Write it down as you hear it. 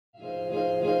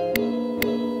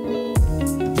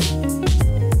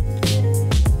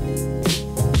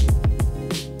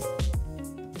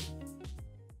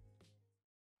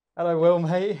Hello, Will,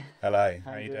 mate. Hello,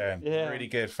 How how you you doing? doing? Yeah, Really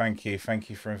good, thank you.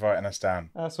 Thank you for inviting us down.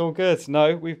 that's all good.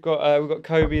 No, we've got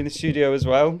Kobe in the studio as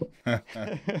well,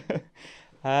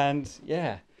 and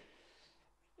yeah,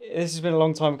 this has been a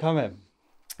long time coming.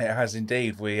 It has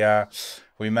indeed. We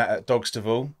met at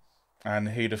Dogsterville, and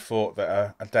who'd have thought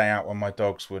that a day out when my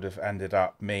dogs would have ended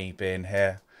up me being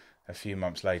here a few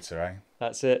months later, eh?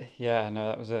 That's it. Yeah, no,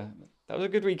 that was a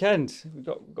good weekend. We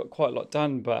got quite a lot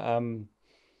done, but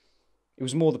it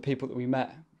was more the people that we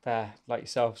met there, like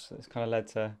yourself, so it's kind of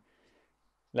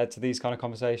led to these kind of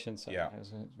conversations. So Yeah. it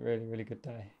was a really good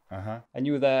day. Uh-huh. And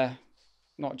you were there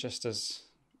not just as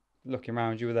looking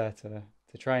around, you were there to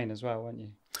train as well, weren't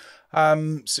you?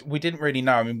 So we didn't really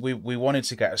know. I mean, we wanted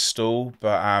to get a stall,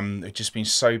 but it's just been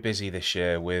so busy this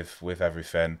year with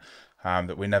everything.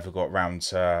 That we never got round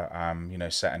to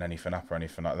setting anything up or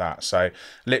anything like that. So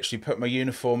literally put my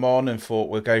uniform on and thought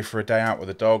we'll go for a day out with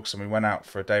the dogs, and we went out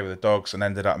for a day with the dogs and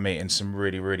ended up meeting some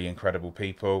really incredible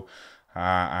people,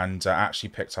 and actually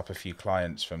picked up a few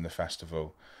clients from the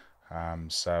festival.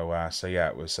 So yeah,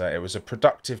 it was a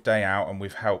productive day out, and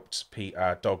we've helped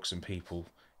dogs and people,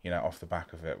 off the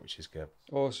back of it, which is good.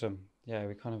 Awesome. Yeah,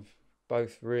 we kind of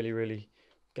both really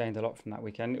gained a lot from that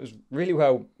weekend. It was really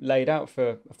well laid out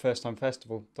for a first time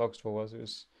festival. Dogstore was. It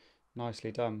was nicely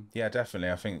done. Yeah,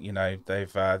 definitely. I think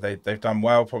they've done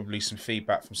well. Probably some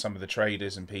feedback from some of the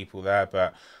traders and people there,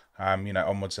 but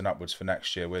onwards and upwards for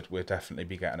next year, we'll definitely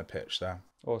be getting a pitch there.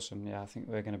 Awesome. Yeah, I think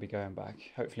we're going to be going back.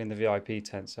 Hopefully in the VIP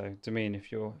tent. So, Damien,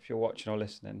 if you're watching or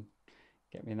listening,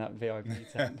 get me in that VIP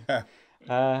tent.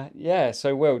 Yeah.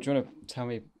 So, Will, do you want to tell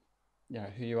me,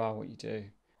 who you are, what you do?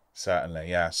 Certainly,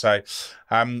 yeah. So,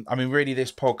 I mean, really,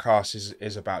 this podcast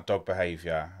is about dog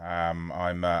behaviour.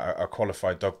 I'm a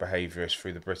qualified dog behaviourist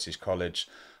through the British College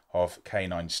of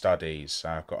Canine Studies.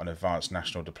 I've got an advanced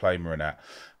national diploma in it,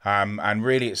 and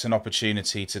really, it's an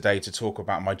opportunity today to talk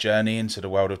about my journey into the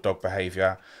world of dog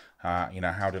behaviour.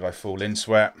 How did I fall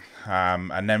into it,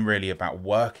 and then really about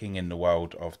working in the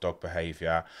world of dog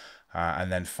behaviour. And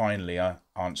then finally,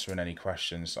 answering any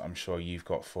questions that I'm sure you've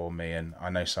got for me, and I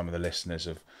know some of the listeners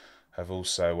have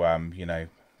also,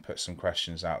 put some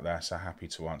questions out there. So happy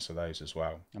to answer those as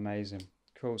well. Amazing.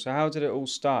 Cool. So, how did it all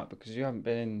start? Because you haven't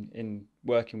been in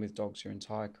working with dogs your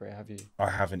entire career, have you? I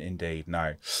haven't indeed,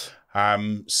 no.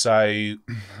 So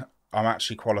I'm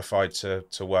actually qualified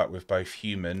to work with both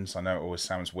humans. I know it always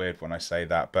sounds weird when I say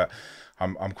that, but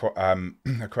I'm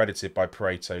accredited by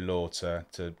Pareto Law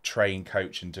to train,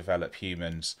 coach, and develop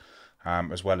humans,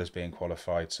 as well as being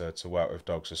qualified to work with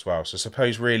dogs as well. So I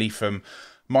suppose really from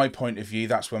my point of view,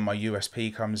 that's when my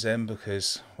USP comes in,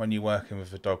 because when you're working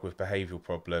with a dog with behavioural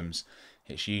problems,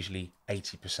 it's usually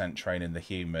 80% training the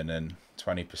human and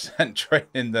 20%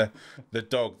 training the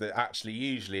dog that actually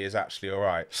usually is actually all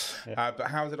right. Yeah. But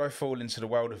how did I fall into the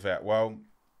world of it? Well,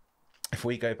 if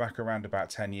we go back around about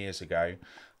 10 years ago,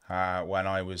 when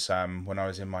I was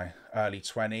in my early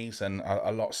 20s and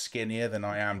a lot skinnier than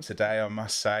I am today, I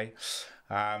must say.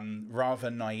 Rather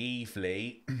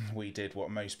naively, we did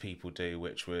what most people do,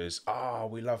 which was,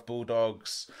 we love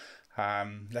bulldogs.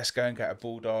 Let's go and get a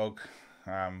bulldog.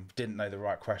 Didn't know the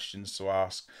right questions to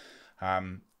ask.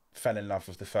 Fell in love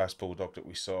with the first bulldog that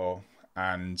we saw,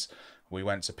 and we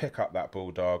went to pick up that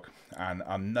bulldog, and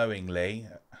unknowingly,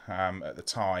 at the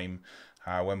time,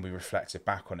 when we reflected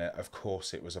back on it, of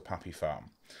course it was a puppy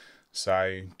farm.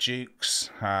 So Jukes,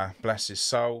 bless his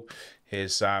soul,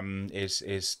 is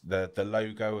the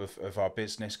logo of our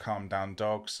business, Calm Down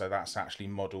Dogs. So that's actually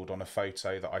modelled on a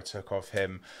photo that I took of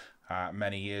him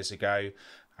many years ago.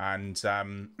 And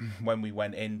when we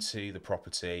went into the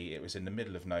property, it was in the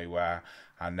middle of nowhere,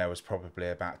 and there was probably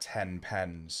about 10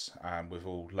 pens with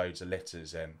all loads of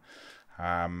litters in.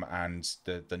 And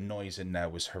the noise in there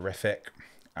was horrific.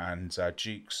 And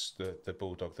Jukes, the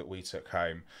bulldog that we took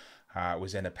home,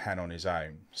 was in a pen on his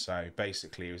own. So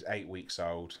basically, he was 8 weeks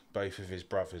old. Both of his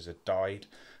brothers had died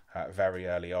very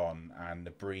early on, and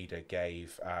the breeder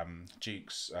gave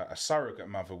Jukes a surrogate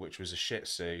mother, which was a Shih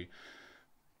Tzu.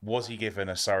 Was he given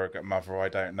a surrogate mother? I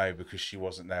don't know, because she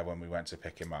wasn't there when we went to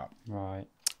pick him up. Right.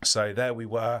 So there we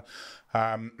were,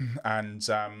 and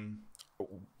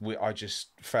I just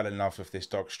fell in love with this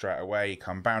dog straight away. He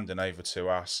come bounding over to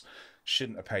us.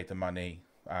 Shouldn't have paid the money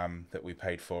that we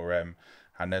paid for him.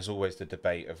 And there's always the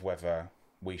debate of whether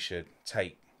we should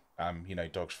take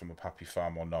dogs from a puppy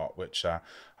farm or not, which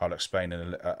I'll explain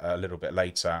in a little bit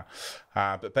later.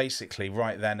 But basically,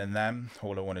 right then and then,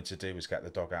 all I wanted to do was get the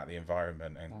dog out of the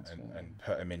environment and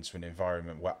put him into an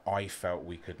environment where I felt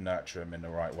we could nurture him in the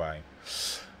right way.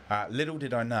 Little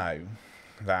did I know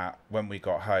that when we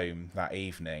got home that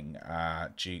evening,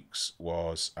 Jukes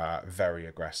was very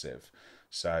aggressive.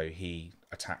 So he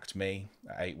attacked me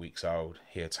at 8 weeks old.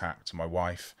 He attacked my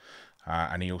wife.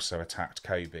 And he also attacked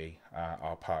Kobe,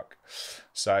 our puck.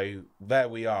 So there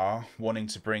we are, wanting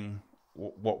to bring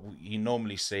what you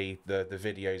normally see, the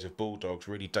videos of bulldogs,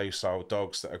 really docile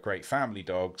dogs that are great family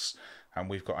dogs, and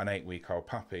we've got an 8-week-old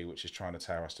puppy which is trying to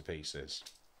tear us to pieces.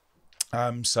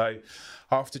 So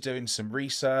after doing some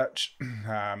research,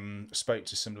 spoke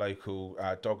to some local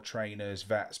dog trainers,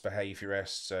 vets,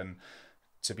 behaviourists, and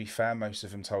to be fair, most of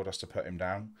them told us to put him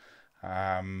down.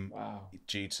 Wow.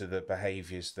 Due to the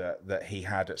behaviours that he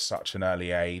had at such an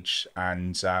early age,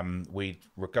 and we,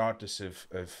 regardless of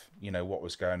what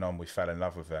was going on, we fell in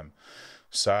love with him.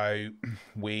 So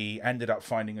we ended up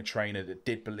finding a trainer that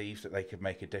did believe that they could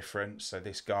make a difference. So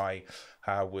this guy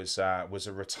was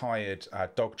a retired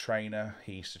dog trainer.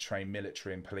 He used to train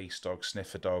military and police dogs,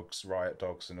 sniffer dogs, riot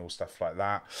dogs, and all stuff like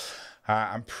that.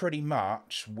 And pretty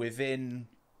much within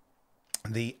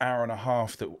the hour and a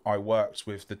half that I worked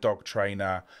with the dog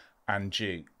trainer and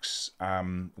Jukes,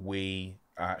 we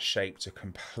shaped a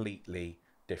completely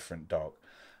different dog.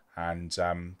 And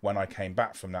when I came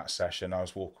back from that session, I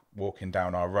was walking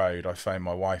down our road. I phoned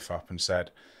my wife up and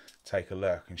said, take a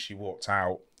look. And she walked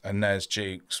out, and there's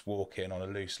Jukes walking on a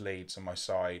loose lead to my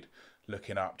side,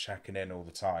 looking up, checking in all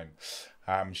the time.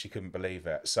 She couldn't believe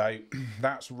it. So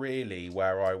that's really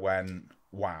where I went,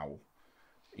 wow,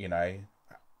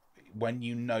 when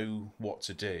you know what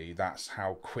to do, that's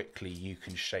how quickly you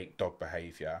can shape dog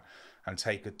behaviour and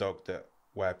take a dog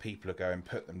where people are going,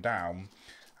 put them down,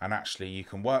 and actually you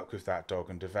can work with that dog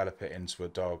and develop it into a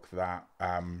dog that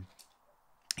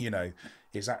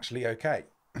is actually okay.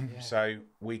 Yeah. So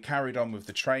we carried on with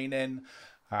the training,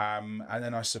 and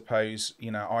then I suppose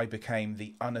I became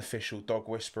the unofficial dog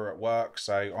whisperer at work.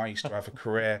 So I used to have a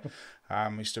career. I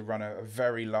used to run a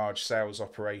very large sales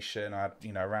operation. I had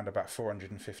around about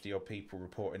 450 odd people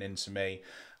reporting into me.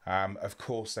 Of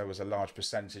course, there was a large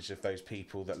percentage of those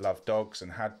people that loved dogs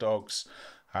and had dogs.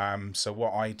 So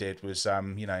what I did was,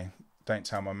 don't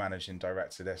tell my managing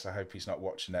director this, I hope he's not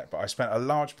watching it, but I spent a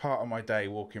large part of my day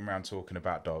walking around talking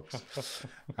about dogs.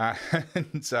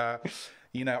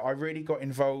 And I really got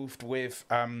involved with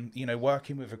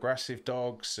working with aggressive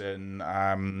dogs and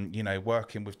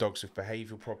working with dogs with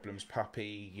behavioural problems,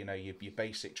 puppy, your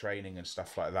basic training and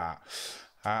stuff like that,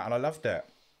 and I loved it.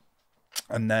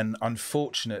 And then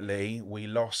unfortunately we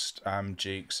lost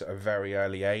Jukes at a very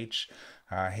early age.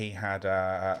 He had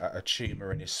a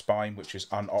tumour in his spine, which was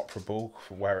unoperable.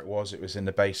 Where it was in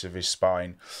the base of his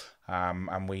spine,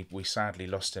 and we sadly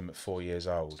lost him at 4 years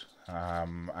old.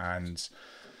 And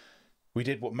we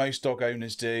did what most dog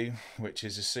owners do, which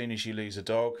is as soon as you lose a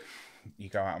dog, you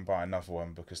go out and buy another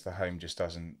one, because the home just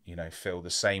doesn't feel the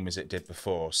same as it did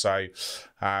before. So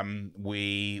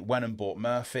we went and bought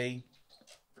Murphy.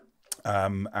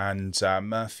 And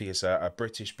Murphy is a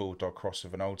British bulldog cross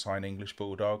with an old time English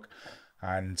bulldog.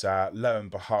 And lo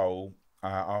and behold,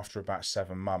 after about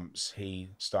 7 months,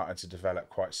 he started to develop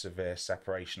quite severe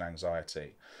separation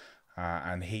anxiety.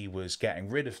 And he was getting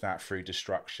rid of that through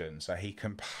destruction. So he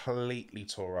completely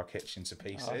tore our kitchen to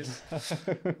pieces.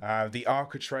 The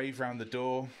architrave round the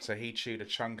door, so he chewed a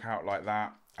chunk out like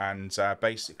that, and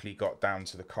basically got down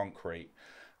to the concrete.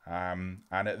 And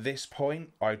at this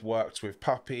point, I'd worked with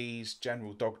puppies,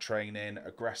 general dog training,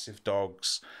 aggressive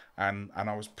dogs, and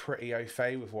I was pretty au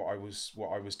fait with what I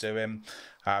was doing,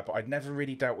 but I'd never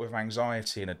really dealt with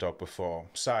anxiety in a dog before.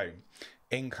 So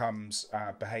in comes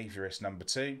behaviourist number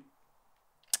 2.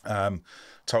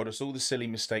 Told us all the silly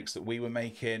mistakes that we were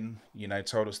making,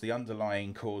 told us the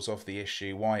underlying cause of the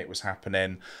issue, why it was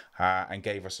happening, and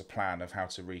gave us a plan of how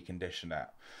to recondition it.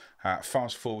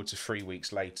 Fast forward to 3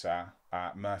 weeks later,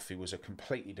 Murphy was a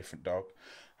completely different dog,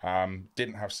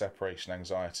 didn't have separation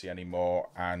anxiety anymore,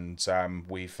 and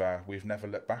we've never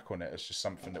looked back on it. It's just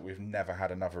something that we've never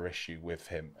had another issue with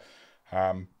him.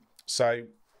 So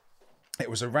it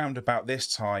was around about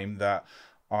this time that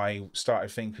I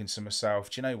started thinking to myself,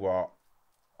 do you know what?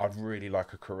 I'd really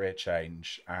like a career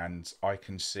change, and I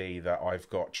can see that I've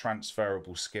got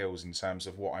transferable skills in terms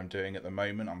of what I'm doing at the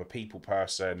moment. I'm a people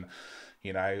person,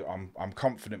 I'm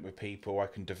confident with people, I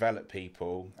can develop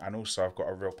people, and also I've got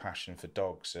a real passion for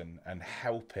dogs and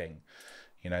helping.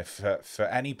 For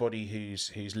anybody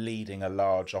who's leading a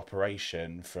large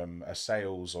operation from a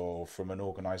sales or from an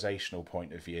organisational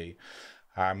point of view,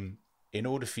 in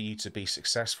order for you to be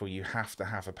successful, you have to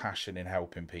have a passion in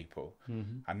helping people.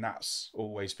 Mm-hmm. And that's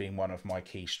always been one of my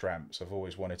key strengths. I've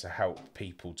always wanted to help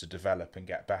people to develop and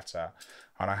get better.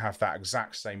 And I have that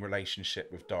exact same relationship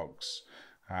with dogs.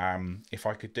 If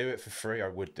I could do it for free, I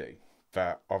would do.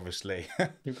 but obviously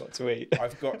You've got to eat.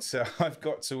 I've got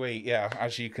to eat, yeah,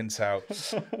 as you can tell.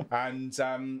 And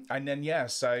then yeah,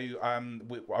 so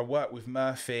I work with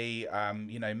Murphy.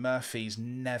 You know, Murphy's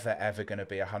never ever going to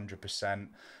be 100%.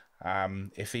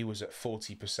 If he was at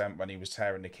 40% when he was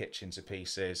tearing the kitchen to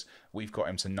pieces, we've got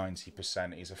him to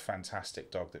 90%. He's a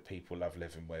fantastic dog that people love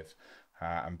living with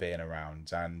and being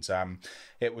around. And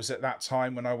it was at that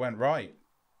time when I went, right,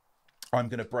 I'm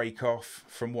going to break off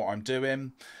from what I'm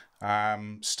doing.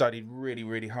 Studied really,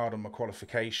 really hard on my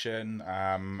qualification,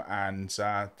 and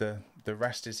the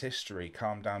rest is history.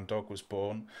 Calm Down Dog was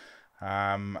born,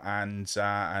 and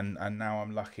now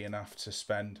I'm lucky enough to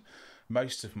spend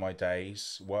most of my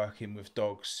days working with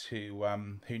dogs who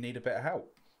need a bit of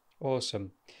help.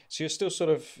 Awesome. So you're still sort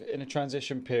of in a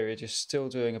transition period. You're still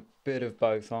doing a bit of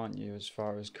both, aren't you, as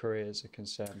far as careers are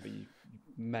concerned? But you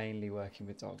mainly working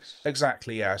with dogs.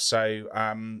 Exactly, yeah. So,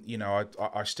 you know,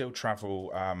 I still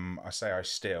travel.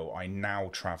 I now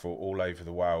travel all over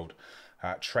the world,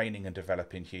 training and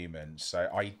developing humans. So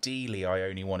ideally, I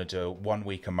only want to do 1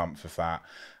 week a month of that.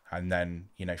 And then,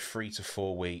 you know, 3 to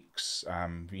 4 weeks,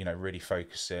 you know, really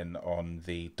focusing on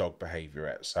the dog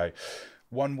behaviourist. So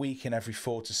 1 week in every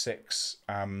 4 to 6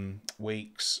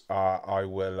 weeks, I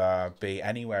will be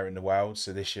anywhere in the world.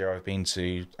 So this year I've been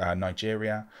to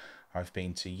Nigeria. I've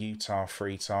been to Utah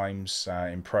 3 times,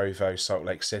 in Provo, Salt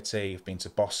Lake City. I've been to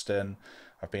Boston.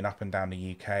 I've been up and down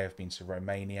the UK. I've been to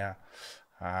Romania.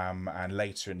 And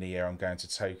later in the year, I'm going to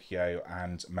Tokyo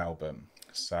and Melbourne.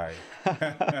 So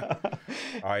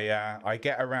I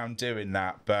get around doing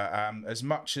that. But as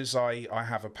much as I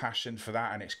have a passion for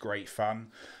that and it's great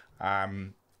fun,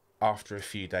 after a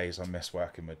few days, I miss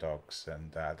working with dogs.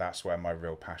 And that's where my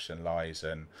real passion lies.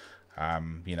 And,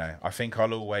 you know, I think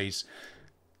I'll always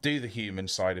do the human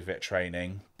side of it,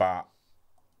 training, but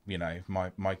you know,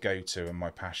 my go-to and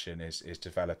my passion is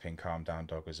developing Calm Down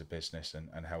Dog as a business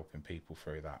and helping people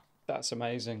through that. That's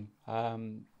amazing.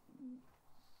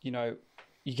 You know,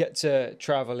 you get to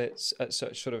travel at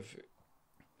such sort of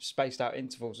spaced out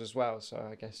intervals as well, so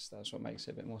I guess that's what makes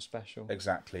it a bit more special.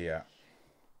 Exactly, yeah.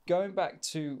 Going back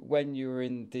to when you were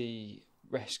in the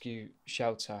rescue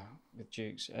shelter with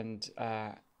Jukes, and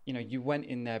you know, you went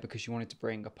in there because you wanted to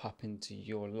bring a pup into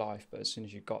your life, but as soon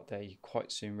as you got there, you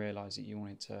quite soon realised that you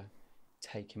wanted to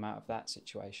take him out of that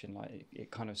situation. Like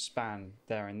it kind of span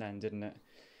there and then, didn't it?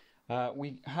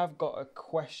 We have got a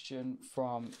question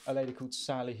from a lady called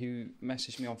Sally who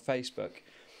messaged me on Facebook.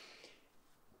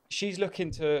 She's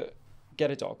looking to get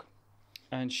a dog,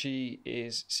 and she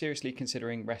is seriously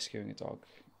considering rescuing a dog,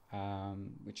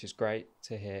 which is great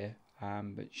to hear.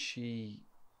 But she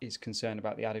is concerned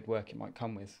about the added work it might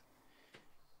come with.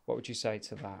 What would you say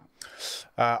to that?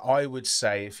 I would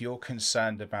say if you're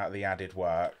concerned about the added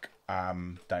work,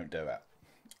 don't do it.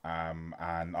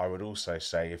 And I would also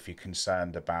say if you're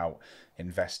concerned about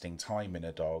investing time in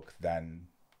a dog, then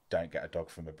don't get a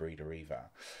dog from a breeder either.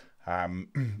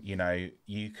 You know,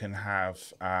 you can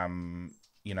have,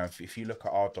 you know, if you look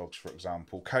at our dogs, for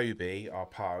example, Kobe, our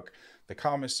pug, the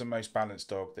calmest and most balanced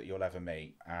dog that you'll ever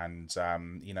meet. And,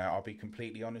 you know, I'll be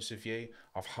completely honest with you,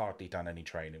 I've hardly done any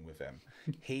training with him.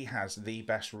 He has the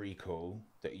best recall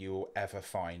that you'll ever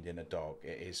find in a dog.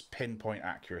 It is pinpoint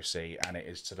accuracy and it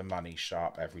is to the money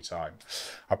sharp every time.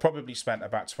 I probably spent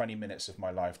about 20 minutes of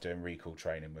my life doing recall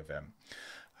training with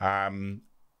him.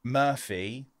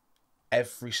 Murphy,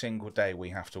 every single day we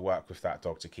have to work with that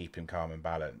dog to keep him calm and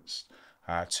balanced.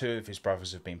 2 of his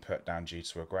brothers have been put down due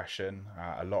to aggression.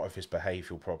 A lot of his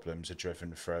behavioural problems are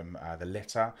driven from the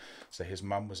litter. So his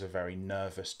mum was a very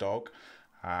nervous dog.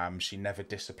 She never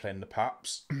disciplined the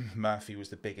pups. Murphy was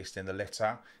the biggest in the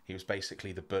litter. He was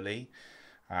basically the bully.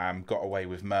 Got away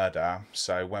with murder.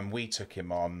 So when we took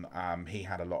him on, he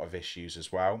had a lot of issues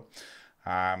as well.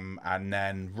 And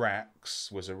then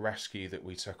Rex was a rescue that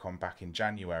we took on back in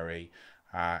January.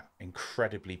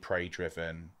 Incredibly prey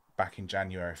driven. Back in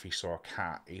January, if he saw a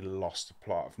cat, he lost the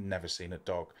plot. I've never seen a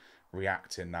dog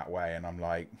react in that way. And I'm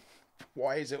like,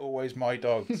 why is it always my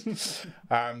dogs?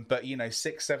 But, you know,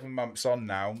 6-7 months on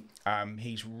now,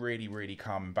 he's really, really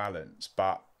calm and balanced.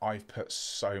 But I've put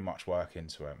so much work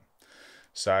into him.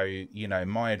 So, you know,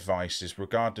 my advice is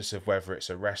regardless of whether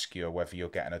it's a rescue or whether you're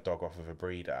getting a dog off of a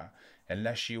breeder,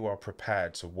 unless you are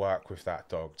prepared to work with that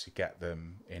dog to get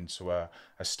them into a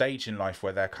stage in life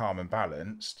where they're calm and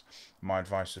balanced, my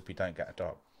advice would be don't get a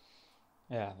dog.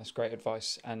 Yeah, that's great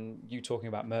advice. And you talking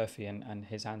about Murphy and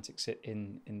his antics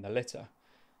in the litter,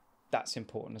 that's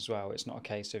important as well. It's not a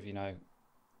case of, you know,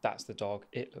 that's the dog,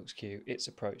 it looks cute, it's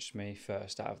approached me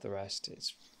first out of the rest.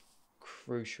 It's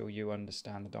crucial you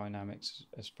understand the dynamics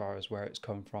as far as where it's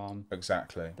come from.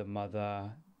 Exactly. The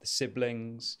mother, the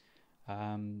siblings,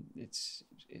 It's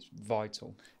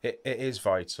vital. It is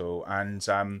vital, and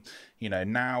you know,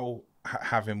 now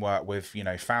having worked with, you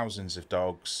know, thousands of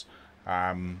dogs,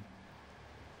 um,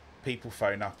 people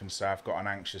phone up and say, I've got an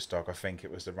anxious dog, I think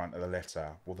it was the runt of the litter.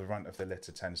 Well, the runt of the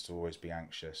litter tends to always be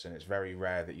anxious, and it's very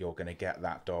rare that you're going to get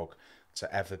that dog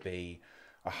to ever be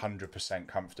 100%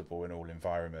 comfortable in all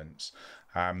environments.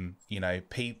 You know,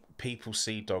 people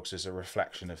see dogs as a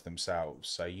reflection of themselves,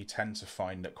 so you tend to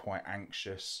find that quite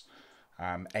anxious,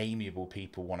 amiable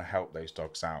people want to help those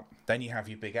dogs out. Then you have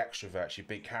your big extroverts, your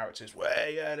big characters. Well,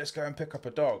 yeah, let's go and pick up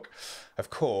a dog. Of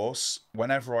course,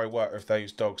 whenever I work with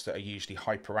those dogs that are usually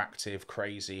hyperactive,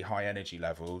 crazy, high energy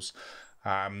levels,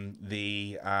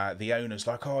 the owner's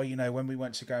like, oh, you know, when we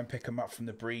went to go and pick him up from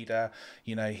the breeder,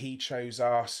 you know, he chose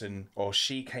us, and or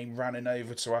she came running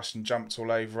over to us and jumped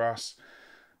all over us.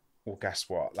 Well, guess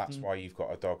what? That's why you've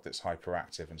got a dog that's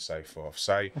hyperactive and so forth.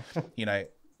 So, you know,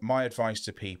 my advice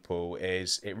to people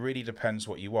is it really depends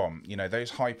what you want. You know,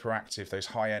 those hyperactive, those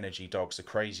high energy dogs, the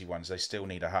crazy ones, they still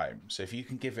need a home. So if you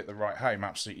can give it the right home,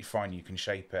 absolutely fine. You can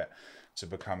shape it to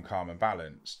become calm and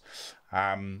balanced.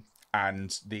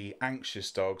 And the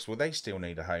anxious dogs, well, they still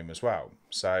need a home as well.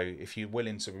 So if you're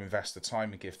willing to invest the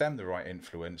time and give them the right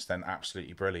influence, then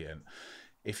absolutely brilliant.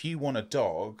 If you want a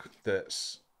dog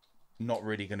that's not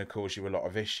really going to cause you a lot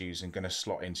of issues and going to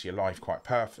slot into your life quite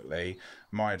perfectly,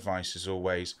 my advice is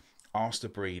always ask the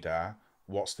breeder,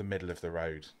 what's the middle of the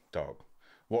road dog?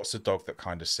 What's the dog that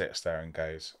kind of sits there and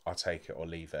goes, I'll take it or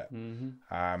leave it?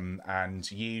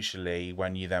 And usually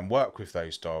when you then work with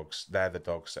those dogs, they're the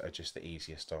dogs that are just the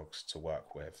easiest dogs to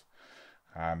work with.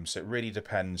 So it really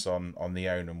depends on the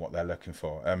owner and what they're looking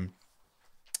for.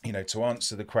 You know, to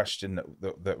answer the question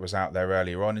that was out there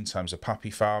earlier on in terms of puppy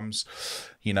farms,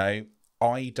 you know,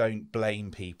 I don't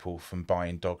blame people from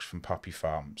buying dogs from puppy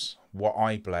farms. What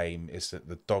I blame is that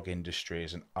the dog industry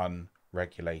is an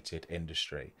unregulated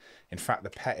industry. In fact,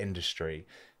 the pet industry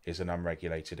is an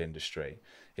unregulated industry.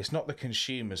 It's not the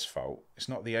consumer's fault. It's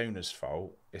not the owner's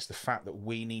fault. It's the fact that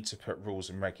we need to put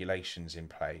rules and regulations in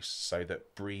place so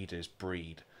that breeders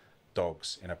breed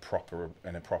dogs in a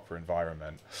proper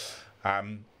environment.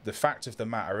 The fact of the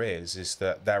matter is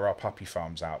that there are puppy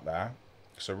farms out there.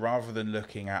 So rather than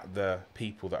looking at the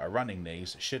people that are running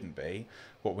these, it shouldn't be.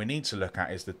 What we need to look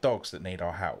at is the dogs that need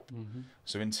our help.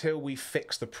 So until we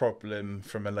fix the problem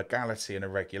from a legality and a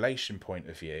regulation point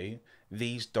of view,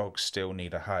 these dogs still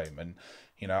need a home. And,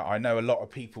 you know, I know a lot of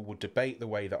people will debate the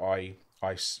way that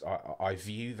I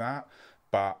view that.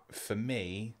 But for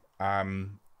me,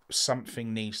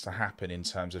 something needs to happen in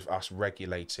terms of us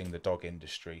regulating the dog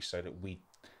industry so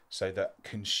that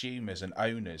consumers and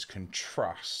owners can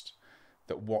trust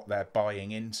that what they're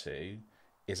buying into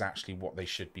is actually what they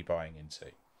should be buying into.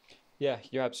 Yeah,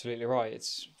 you're absolutely right.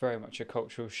 It's very much a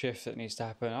cultural shift that needs to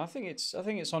happen. I think it's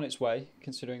on its way,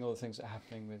 considering all the things that are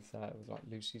happening with like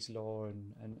Lucy's Law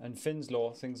and Finn's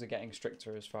Law. Things are getting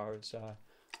stricter as far as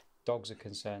dogs are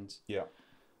concerned. Yeah.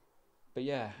 But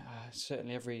yeah,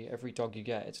 certainly every dog you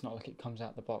get, it's not like it comes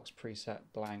out the box preset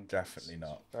blank. Definitely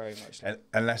not. Very much like...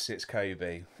 Unless it's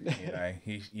Kobe, you know,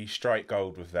 you strike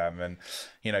gold with them. And,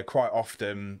 you know, quite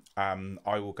often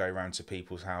I will go around to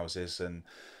people's houses and,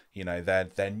 you know,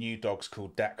 their new dog's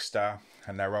called Dexter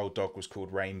and their old dog was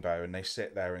called Rainbow, and they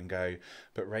sit there and go,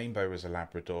 but Rainbow was a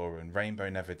Labrador and Rainbow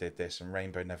never did this and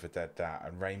Rainbow never did that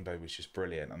and Rainbow was just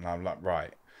brilliant. And I'm like,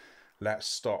 right, let's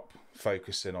stop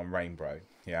focusing on Rainbow.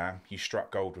 Yeah, you struck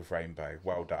gold with Rainbow.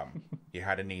 Well done. You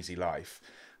had an easy life.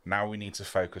 Now we need to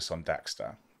focus on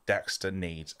Dexter. Dexter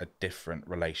needs a different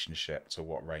relationship to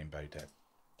what Rainbow did.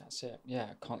 That's it. Yeah,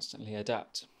 constantly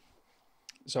adapt.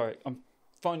 Sorry, I'm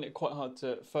finding it quite hard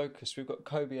to focus. We've got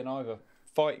Kobe and Ivor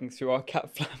fighting through our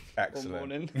cat flap all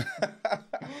morning.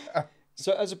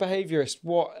 So as a behaviourist,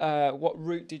 what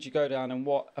route did you go down and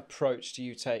what approach do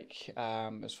you take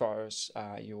as far as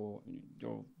your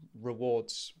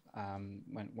rewards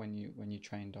when you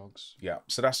train dogs? Yeah,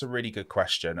 so that's a really good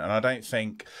question, and I don't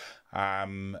think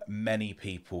many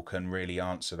people can really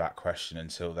answer that question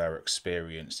until they're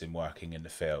experienced in working in the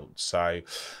field. So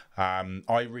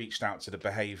I reached out to the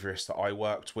behaviourist that I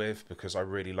worked with because I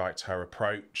really liked her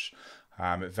approach.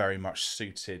 It very much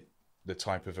suited the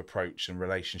type of approach and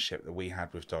relationship that we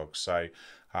had with dogs. So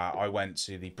I went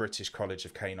to the British College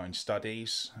of Canine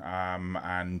Studies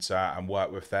and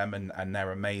worked with them, and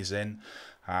they're amazing.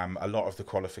 A lot of the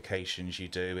qualifications you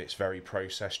do, it's very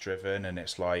process driven, and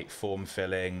it's like form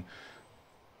filling.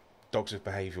 Dogs with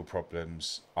behavioural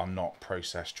problems are not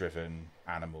process driven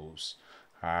animals.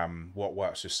 What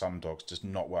works with some dogs does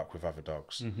not work with other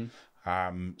dogs.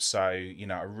 So, you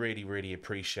know, I really, really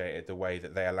appreciated the way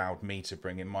that they allowed me to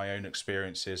bring in my own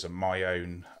experiences and my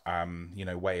own, you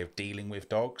know, way of dealing with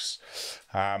dogs.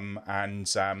 Yeah,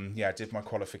 I did my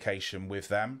qualification with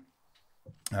them.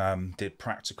 Did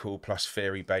practical plus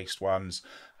theory based ones.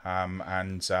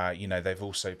 You know, they've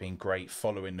also been great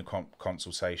following the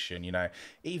consultation. You know,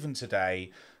 even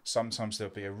today, sometimes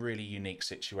there'll be a really unique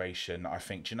situation. I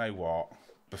think, do you know what?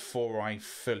 Before I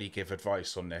fully give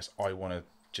advice on this, I want to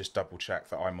just double check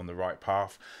that I'm on the right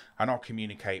path, and I'll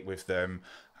communicate with them.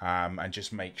 And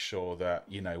just make sure that,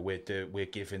 you know, we're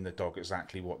giving the dog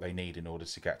exactly what they need in order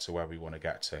to get to where we want to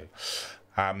get to.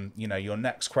 You know, your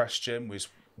next question was,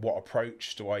 what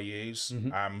approach do I use?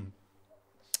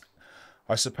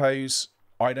 I suppose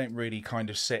I don't really kind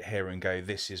of sit here and go,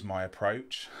 this is my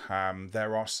approach.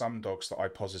 There are some dogs that I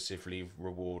positively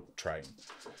reward train.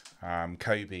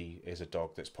 Kobe is a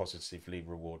dog that's positively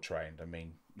reward trained. I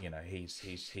mean, you know, he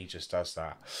just does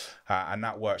that, and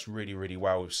that works really, really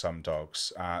well with some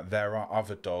dogs. There are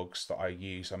other dogs that I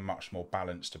use a much more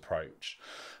balanced approach.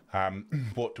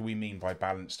 What do we mean by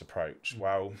balanced approach?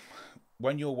 Well,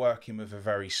 when you're working with a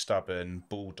very stubborn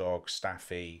bulldog,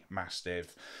 staffy,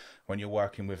 mastiff, when you're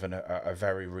working with a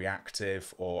very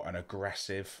reactive or an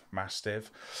aggressive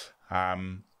mastiff,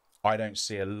 I don't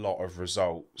see a lot of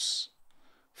results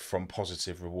from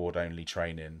positive reward only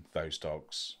training those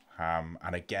dogs.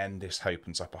 And again, this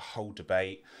opens up a whole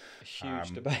debate. A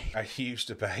huge debate. A huge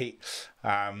debate.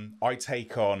 All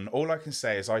I can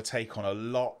say is I take on a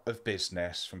lot of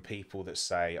business from people that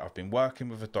say, I've been working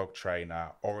with a dog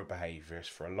trainer or a behaviourist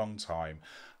for a long time.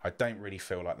 I don't really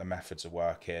feel like the methods are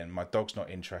working. My dog's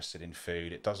not interested in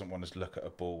food. It doesn't want to look at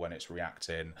a ball when it's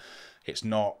reacting. It's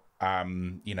not,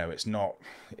 you know, it's not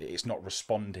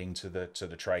responding to the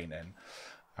training.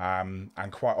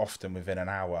 And quite often within an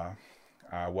hour,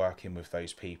 working with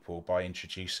those people by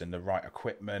introducing the right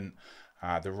equipment,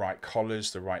 the right collars,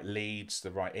 the right leads,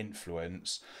 the right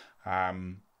influence,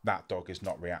 that dog is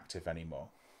not reactive anymore.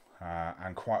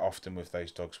 And quite often with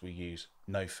those dogs, we use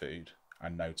no food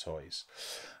and no toys.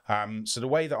 So the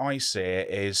way that I see it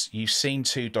is, you've seen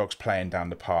two dogs playing down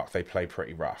the park, they play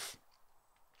pretty rough.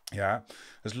 Yeah.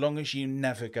 As long as you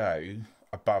never go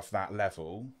above that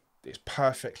level, it's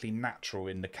perfectly natural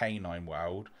in the canine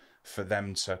world for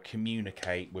them to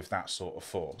communicate with that sort of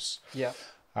force. Yeah.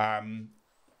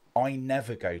 I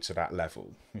never go to that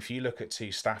level. If you look at two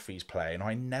staffies playing,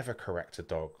 I never correct a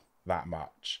dog that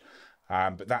much.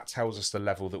 But that tells us the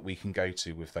level that we can go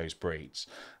to with those breeds.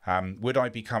 Would I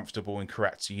be comfortable and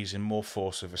correct to using more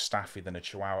force with a staffy than a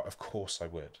chihuahua? Of course I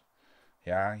would.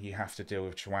 Yeah, you have to deal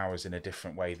with chihuahuas in a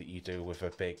different way that you do with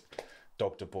a big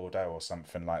dog de Bordeaux or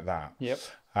something like that. Yep.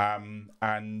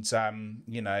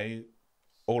 You know,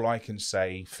 all I can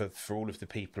say for all of the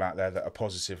people out there that are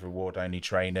positive reward only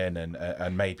training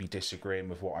and maybe disagreeing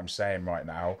with what I'm saying right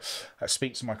now,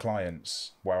 speak to my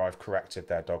clients where I've corrected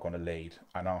their dog on a lead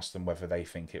and ask them whether they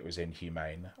think it was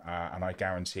inhumane. And I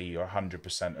guarantee you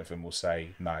 100% of them will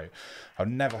say no. I've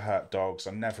never hurt dogs.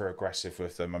 I'm never aggressive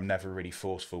with them. I'm never really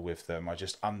forceful with them. I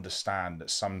just understand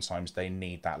that sometimes they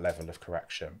need that level of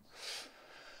correction.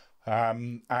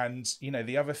 And you know,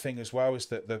 the other thing as well is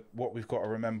that what we've got to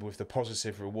remember with the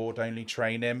positive reward only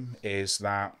training is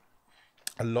that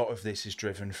a lot of this is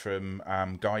driven from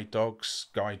guide dogs.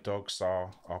 Guide dogs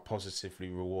are positively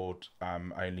reward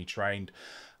only trained.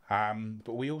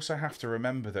 But we also have to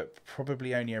remember that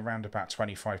probably only around about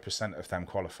 25% of them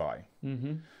qualify.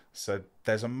 So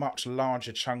there's a much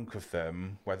larger chunk of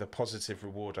them where the positive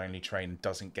reward only training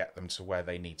doesn't get them to where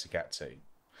they need to get to.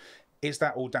 Is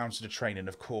that all down to the training?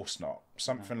 Of course not.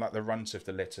 Something like the runt of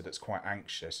the litter that's quite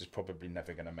anxious is probably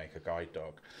never going to make a guide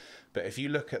dog. But if you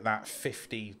look at that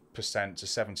 50% to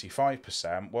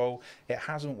 75%, well, it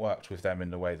hasn't worked with them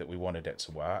in the way that we wanted it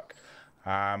to work.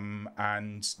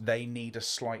 And they need a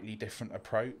slightly different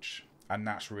approach. And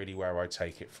that's really where I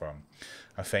take it from.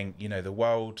 I think, you know, the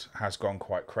world has gone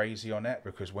quite crazy on it,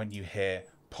 because when you hear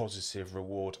positive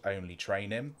reward only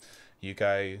training, you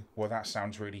go, well, that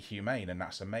sounds really humane and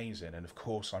that's amazing. And of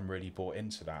course, I'm really bought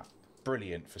into that.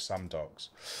 Brilliant for some dogs.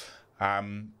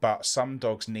 But some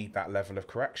dogs need that level of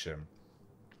correction.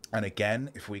 And again,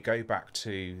 if we go back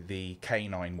to the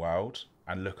canine world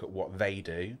and look at what they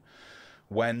do,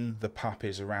 when the pup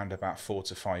is around about 4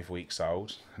 to 5 weeks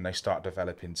old and they start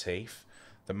developing teeth,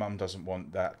 the mum doesn't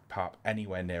want that pup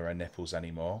anywhere near her nipples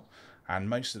anymore. And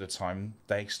most of the time,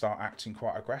 they start acting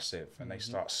quite aggressive and they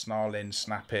start snarling,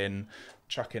 snapping,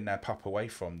 chucking their pup away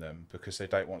from them because they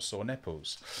don't want sore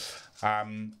nipples.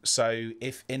 So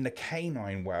if in the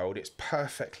canine world, it's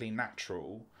perfectly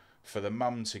natural for the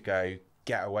mum to go,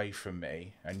 get away from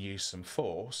me and use some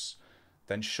force,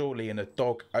 then surely in a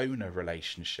dog owner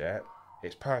relationship,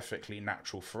 it's perfectly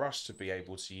natural for us to be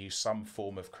able to use some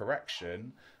form of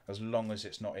correction as long as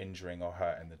it's not injuring or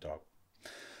hurting the dog.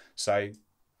 So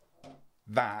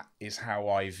that is how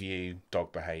I view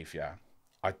dog behaviour.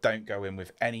 I don't go in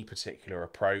with any particular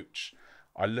approach.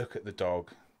 I look at the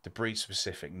dog, the breed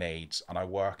specific needs, and I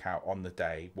work out on the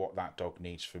day what that dog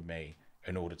needs from me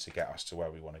in order to get us to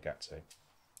where we want to get to.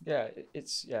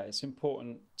 It's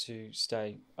important to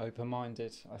stay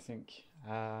open-minded, I think.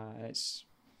 It's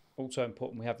also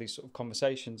important we have these sort of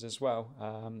conversations as well,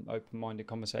 open-minded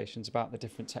conversations about the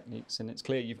different techniques, and it's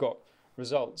clear you've got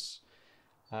results.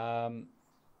 And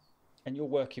you're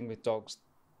working with dogs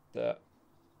that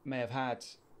may have had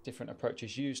different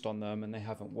approaches used on them and they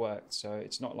haven't worked. So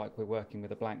it's not like we're working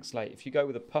with a blank slate. If you go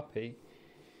with a puppy,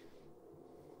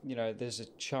 there's a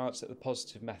chance that the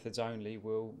positive methods only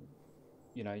will,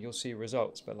 you'll see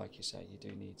results. But like you say, you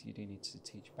do need to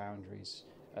teach boundaries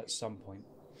at some point.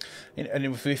 And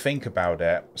if we think about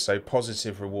it, so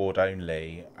positive reward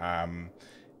only,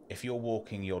 if you're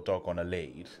walking your dog on a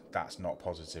lead, that's not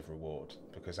positive reward,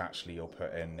 because actually you're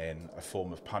putting in a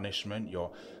form of punishment.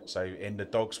 So in the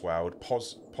dog's world,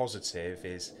 positive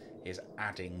is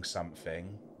adding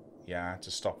something,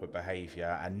 to stop a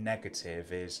behaviour, and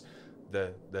negative is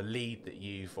the lead that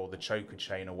or the choker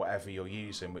chain or whatever you're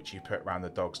using, which you put around the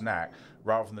dog's neck.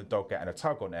 Rather than the dog getting a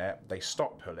tug on it, they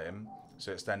stop pulling,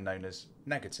 so it's then known as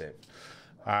negative.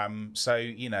 So,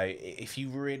 if you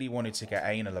really wanted to get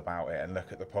anal about it and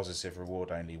look at the positive reward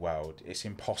only world, it's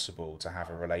impossible to have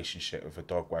a relationship with a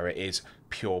dog where it is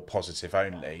pure positive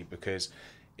only, because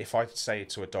if I say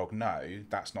to a dog, no,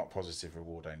 that's not positive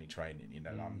reward only training,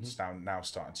 I'm now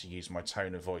starting to use my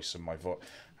tone of voice and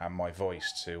my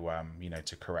voice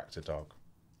to correct a dog.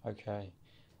 Okay.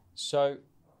 So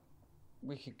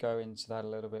we could go into that a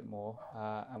little bit more,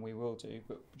 and we will do,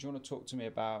 but do you want to talk to me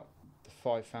about the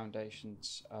 5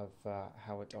 foundations of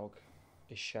how a dog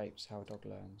is shaped, how a dog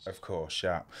learns? Of course,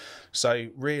 yeah. So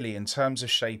really, in terms of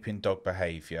shaping dog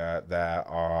behaviour, there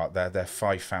are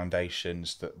 5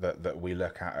 foundations that we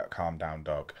look at Calm Down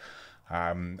Dog.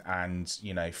 And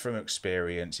from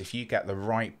experience, if you get the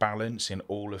right balance in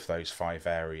all of those 5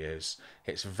 areas,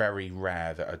 it's very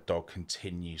rare that a dog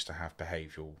continues to have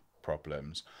behavioural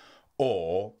problems,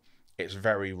 or it's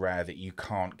very rare that you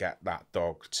can't get that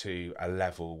dog to a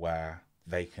level where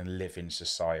they can live in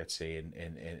society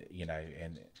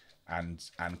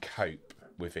and cope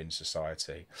within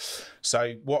society.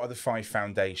 So what are the 5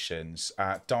 foundations?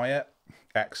 Diet,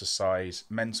 exercise,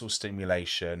 mental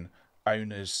stimulation,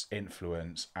 owner's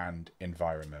influence, and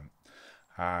environment.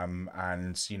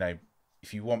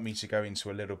 If you want me to go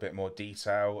into a little bit more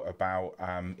detail about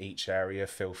each area,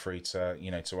 feel free to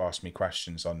to ask me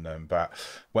questions on them. But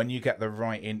when you get the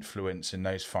right influence in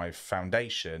those 5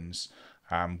 foundations,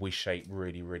 we shape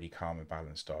really, really calm and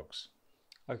balanced dogs.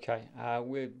 Okay,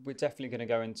 we're definitely going to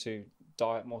go into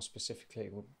diet more specifically.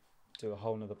 We'll do a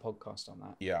whole nother podcast on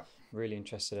that. Yeah, really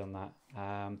interested in that.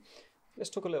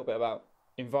 Let's talk a little bit about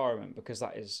environment, because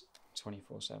that is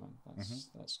 24/7.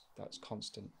 That's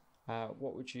constant.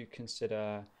 What would you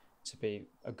consider to be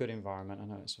a good environment? I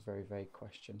know it's a very vague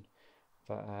question,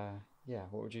 but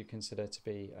what would you consider to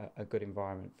be a good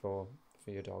environment for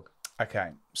your dog?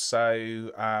 Okay,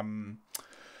 so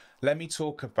let me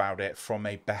talk about it from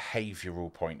a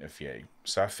behavioural point of view.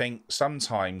 So I think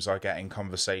sometimes I get in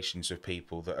conversations with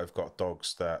people that have got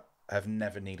dogs that have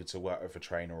never needed to work with a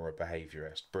trainer or a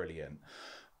behaviourist. Brilliant.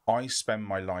 I spend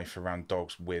my life around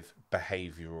dogs with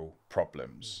behavioural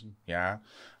problems.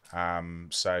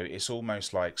 So it's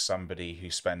almost like somebody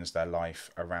who spends their life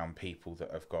around people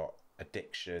that have got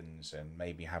addictions and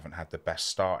maybe haven't had the best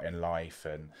start in life,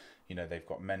 and they've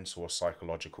got mental or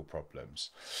psychological problems.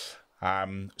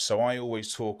 So I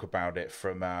always talk about it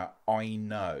from I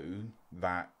know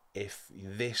that if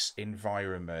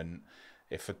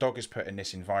a dog is put in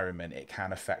this environment, it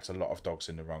can affect a lot of dogs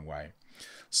in the wrong way.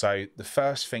 So the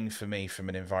first thing for me from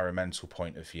an environmental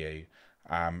point of view,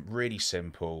 really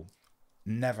simple: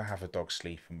 never have a dog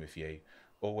sleeping with you.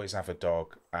 Always have a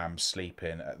dog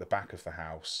sleeping at the back of the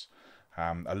house.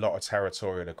 A lot of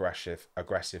territorial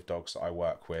aggressive dogs that I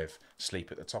work with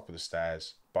sleep at the top of the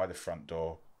stairs, by the front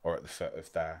door, or at the foot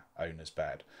of their owner's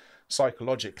bed.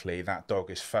 Psychologically, that dog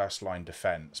is first line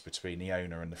defence between the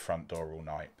owner and the front door all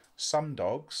night. Some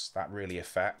dogs that really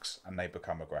affects and they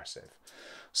become aggressive.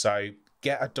 So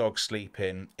get a dog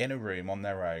sleeping in a room on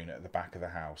their own at the back of the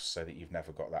house so that you've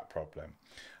never got that problem.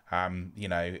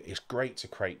 It's great to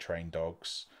crate train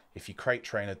dogs. If you crate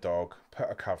train a dog, put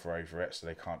a cover over it so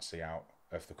they can't see out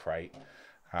of the crate,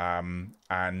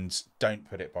 and don't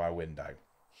put it by a window.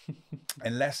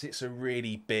 unless it's a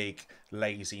really big,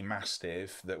 lazy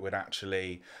mastiff that would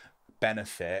actually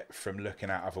benefit from looking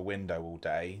out of a window all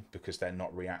day because they're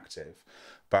not reactive.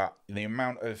 But the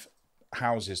amount of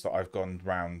houses that I've gone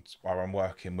round where I'm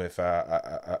working with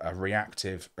a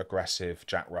reactive, aggressive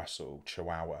Jack Russell,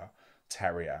 Chihuahua,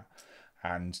 Terrier,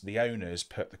 and the owners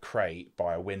put the crate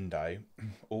by a window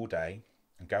all day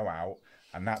and go out,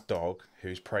 and that dog,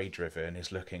 who's prey driven,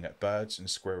 is looking at birds and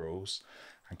squirrels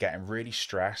and getting really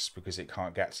stressed because it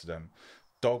can't get to them.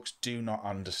 Dogs do not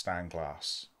understand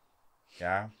glass.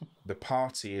 Yeah, the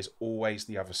party is always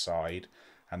the other side,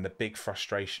 and the big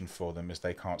frustration for them is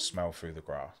they can't smell through the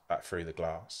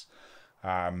glass.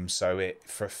 So it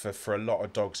for a lot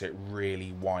of dogs, it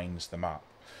really winds them up.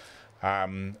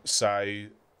 So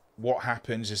what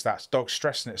happens is that dog's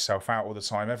stressing itself out all the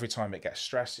time. Every time it gets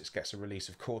stressed, it gets a release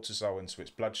of cortisol into its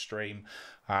bloodstream,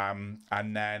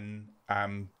 and then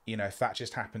if that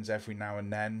just happens every now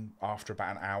and then, after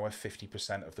about an hour,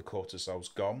 50% of the cortisol's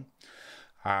gone.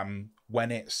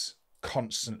 When it's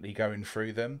constantly going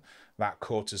through them, that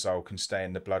cortisol can stay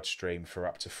in the bloodstream for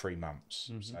up to 3 months.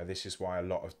 So this is why a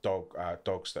lot of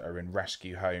dogs that are in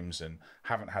rescue homes and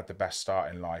haven't had the best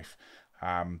start in life,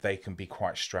 they can be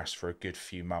quite stressed for a good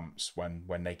few months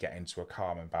when they get into a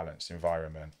calm and balanced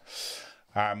environment.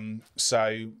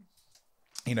 So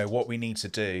what we need to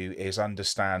do is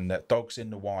understand that dogs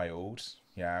in the wild,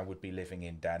 would be living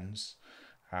in dens.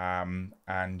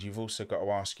 And you've also got to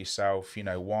ask yourself,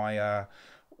 why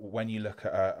when you look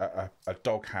at a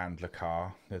dog handler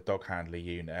car, the dog handler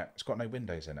unit, it's got no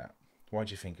windows in it. Why do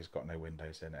you think it's got no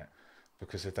windows in it?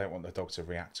 Because they don't want the dog to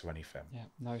react to anything. Yeah,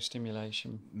 no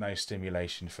stimulation. No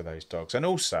stimulation for those dogs. And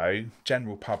also,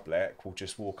 general public will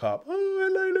just walk up, oh,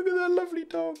 hello, look at that lovely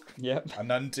dog. Yep.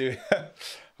 And undo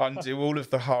all of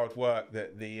the hard work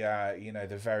that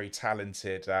the very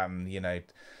talented,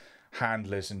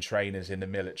 handlers and trainers in the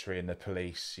military and the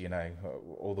police,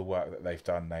 all the work that they've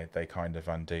done, they kind of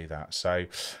undo that. So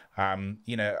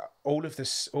all of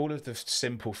the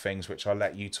simple things which I'll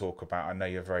let you talk about. I know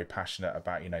you're very passionate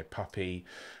about puppy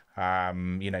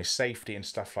safety and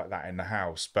stuff like that in the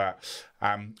house, but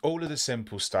all of the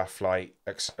simple stuff like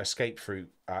escape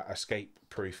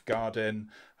proof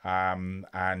garden,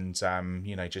 and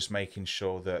just making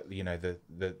sure that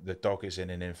the dog is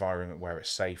in an environment where it's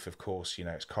safe. Of course,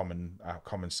 it's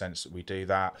common sense that we do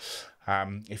that.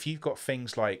 If you've got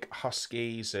things like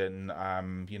huskies and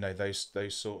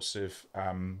those sorts of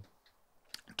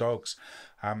dogs,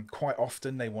 quite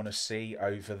often they want to see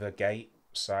over the gate,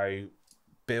 so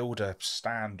build a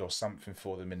stand or something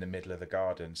for them in the middle of the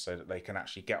garden so that they can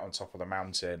actually get on top of the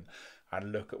mountain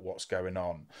and look at what's going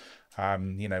on.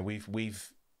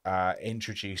 We've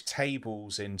introduced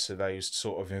tables into those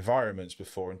sort of environments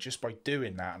before, and just by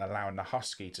doing that and allowing the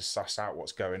husky to suss out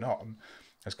what's going on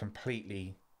has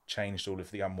completely changed all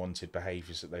of the unwanted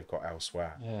behaviours that they've got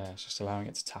elsewhere. Yeah, it's just allowing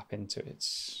it to tap into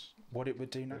its what it would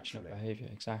do naturally. Behaviour,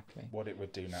 exactly. What it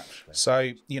would do naturally.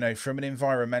 So, from an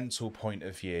environmental point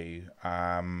of view,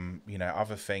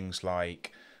 other things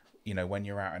like, when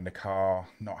you're out in the car,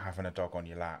 not having a dog on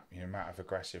your lap, the amount of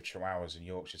aggressive Chihuahuas and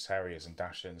Yorkshire Terriers and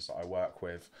Dachshunds that I work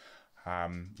with,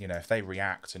 if they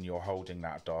react and you're holding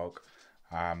that dog,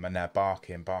 and they're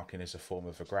barking is a form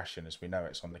of aggression, as we know.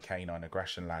 It's on the canine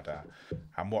aggression ladder,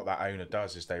 and what that owner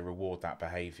does is they reward that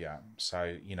behaviour.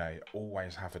 So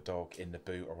always have a dog in the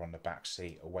boot or on the back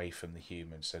seat away from the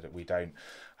human, so that we don't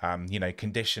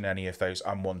condition any of those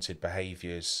unwanted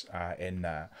behaviours in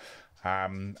there.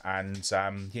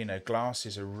 Glass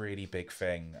is a really big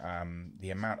thing. The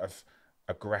amount of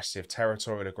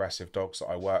territorial aggressive dogs that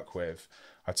I work with,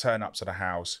 I turn up to the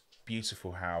house,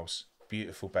 beautiful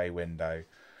bay window,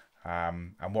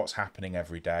 and what's happening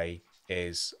every day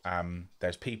is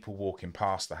there's people walking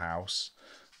past the house,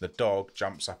 the dog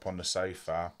jumps up on the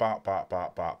sofa, bark, bark,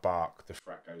 bark, bark, bark, the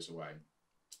threat goes away.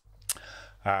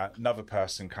 Another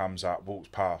person comes up, walks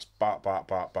past, bark, bark,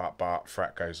 bark, bark, bark,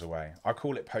 threat goes away. I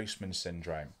call it postman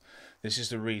syndrome. This is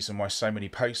the reason why so many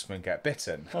postmen get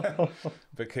bitten.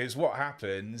 Because what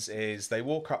happens is they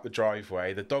walk up the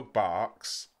driveway, the dog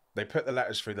barks, they put the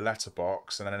letters through the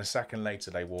letterbox, and then a second later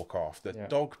they walk off. The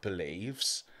dog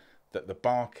believes that the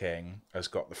barking has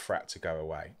got the threat to go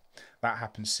away. That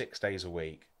happens 6 days a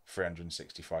week,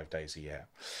 365 days a year.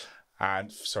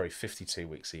 52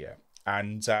 weeks a year.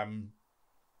 And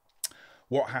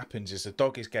what happens is the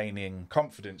dog is gaining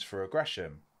confidence for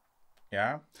aggression.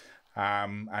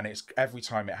 And it's every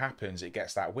time it happens, it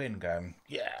gets that win going,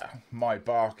 my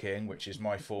barking, which is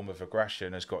my form of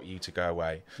aggression, has got you to go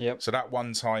away. Yep. So that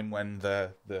one time when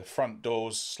the front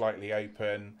door's slightly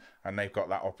open and they've got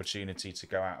that opportunity to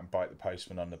go out and bite the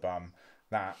postman on the bum,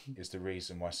 That is the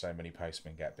reason why so many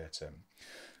postmen get bitten.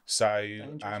 So,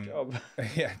 Dangerous job.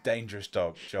 yeah, dangerous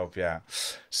job, yeah.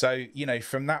 So, you know,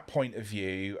 from that point of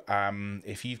view,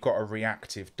 if you've got a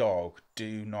reactive dog,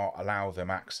 do not allow them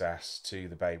access to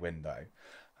the bay window.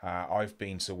 I've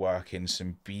been to work in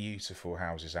some beautiful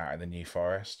houses out in the New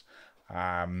Forest,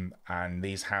 and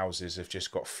these houses have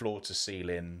just got floor to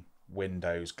ceiling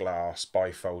windows, glass,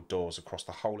 bifold doors across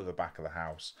the whole of the back of the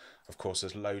house. Of course,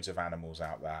 there's loads of animals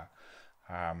out there.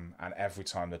 And every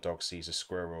time the dog sees a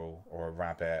squirrel or a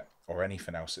rabbit or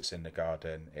anything else that's in the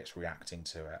garden, it's reacting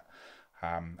to it.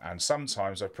 And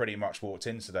sometimes I've pretty much walked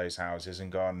into those houses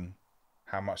and gone,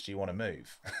 how much do you want to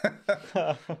move?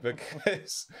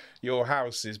 Because your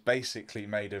house is basically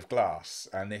made of glass,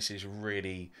 and this is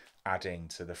really adding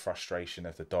to the frustration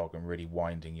of the dog and really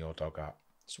winding your dog up.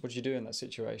 So what do you do in that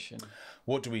situation?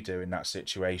 What do we do in that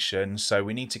situation? So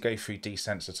we need to go through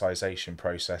desensitization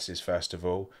processes first of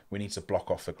all. We need to block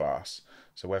off the glass.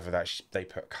 So whether that's they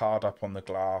put card up on the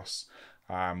glass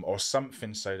or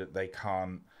something so that they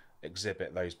can't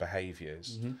exhibit those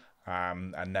behaviours.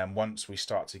 And then once we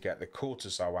start to get the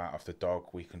cortisol out of the dog,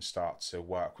 we can start to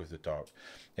work with the dog.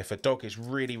 If a dog is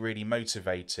really, really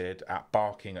motivated at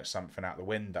barking at something out the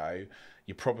window,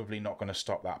 you're probably not going to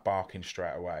stop that barking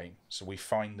straight away. So we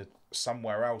find that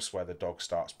somewhere else where the dog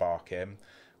starts barking,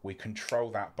 we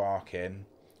control that barking,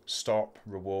 stop,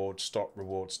 reward, stop,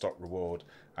 reward, stop, reward,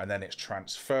 and then it's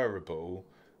transferable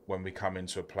when we come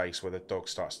into a place where the dog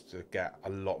starts to get a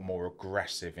lot more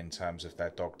aggressive in terms of their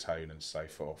dog tone and so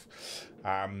forth.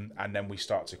 And then we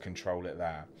start to control it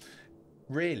there.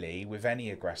 Really, with any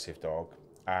aggressive dog,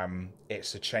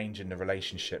 it's a change in the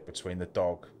relationship between the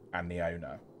dog and the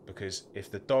owner. Because if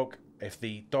the dog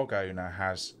owner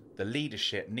has the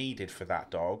leadership needed for that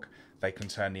dog, they can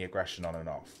turn the aggression on and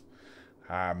off.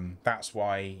 That's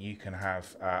why you can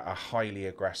have a highly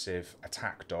aggressive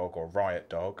attack dog or riot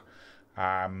dog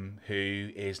who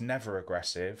is never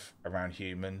aggressive around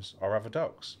humans or other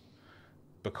dogs,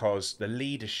 because the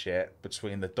leadership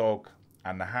between the dog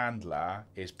and the handler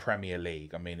is Premier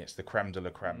League. I mean, it's the creme de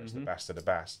la creme. It's the best of the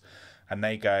best. And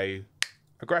they go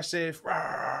aggressive.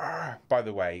 Rawr. By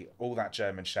the way, all that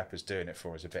German Shepherd's doing it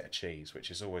for is a bit of cheese,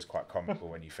 which is always quite comical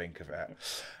when you think of it.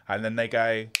 And then they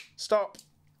go stop,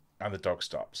 and the dog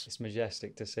stops. It's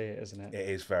majestic to see it, isn't it? It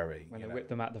is very. When they whip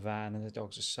them out the van and the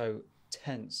dogs are so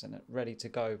tense and ready to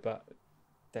go, but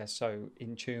they're so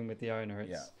in tune with the owner.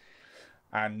 It's... Yeah.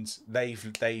 And they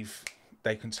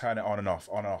can turn it on and off,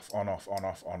 on off, on off, on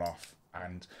off, on off.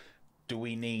 And do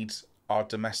we need our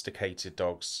domesticated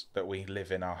dogs that we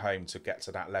live in our home to get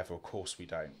to that level? Of course we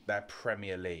don't. They're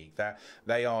Premier League.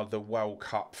 They are the World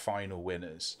Cup final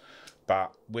winners.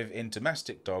 But within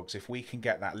domestic dogs, if we can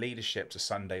get that leadership to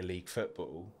Sunday League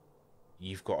football,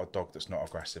 you've got a dog that's not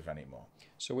aggressive anymore.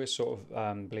 So we're sort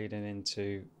of bleeding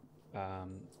into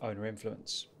owner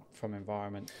influence from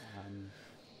environment.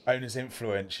 Owner's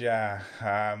influence, yeah.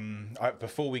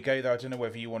 Before we go there, I don't know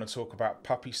whether you want to talk about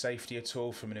puppy safety at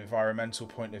all from an environmental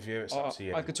point of view. It's up to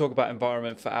you. I could talk about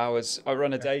environment for hours. I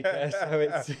run a daycare, so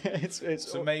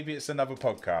it's so maybe it's another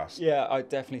podcast. Yeah, I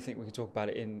definitely think we could talk about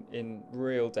it in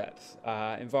real depth.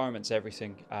 Environment's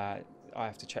everything. I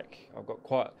have to check. I've got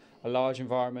quite a large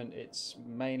environment. It's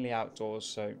mainly outdoors,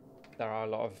 so there are a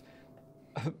lot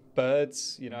of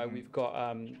birds. You know, we've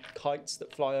got kites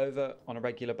that fly over on a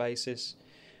regular basis.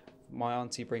 My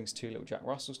auntie brings 2 little Jack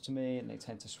Russells to me, and they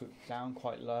tend to swoop down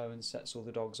quite low and sets all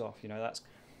the dogs off. You know, that's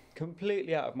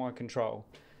completely out of my control.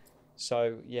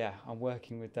 So yeah, I'm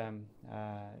working with them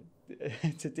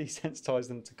to desensitize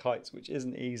them to kites, which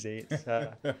isn't easy. It's,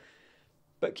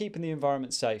 but keeping the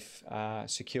environment safe,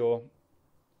 secure,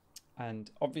 and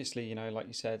obviously, you know, like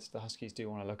you said, the Huskies do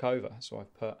want to look over. So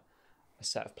I've put a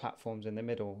set of platforms in the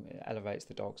middle. It elevates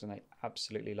the dogs, and they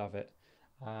absolutely love it.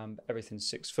 Everything's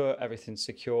 6 foot, everything's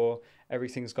secure,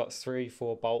 everything's got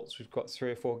 3-4 bolts. We've got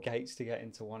 3 or 4 gates to get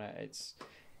into one. It's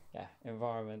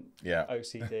environment,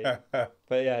 OCD. But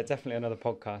yeah, definitely another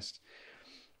podcast.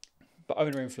 But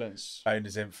owner influence.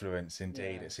 Owner's influence,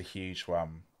 indeed. It's a huge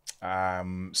one.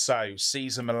 So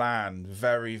Cesar Millan,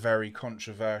 very, very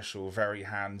controversial, very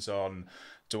hands-on.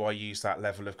 Do I use that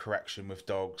level of correction with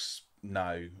dogs?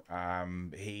 No.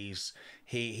 He's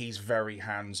very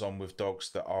hands-on with dogs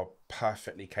that are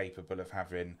perfectly capable of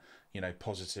having, you know,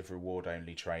 positive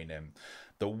reward-only training.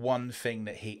 The one thing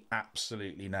that he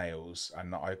absolutely nails,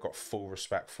 and that I've got full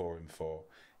respect for him for,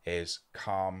 is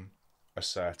calm,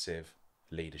 assertive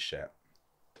leadership.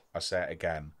 I say it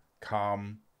again: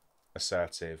 calm,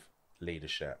 assertive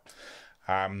leadership.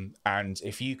 And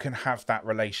if you can have that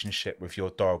relationship with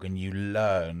your dog and you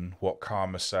learn what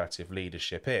calm, assertive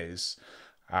leadership is,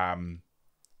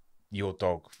 your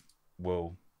dog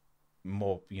will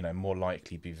more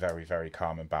likely be very, very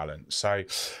calm and balanced. So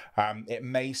it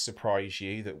may surprise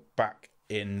you that back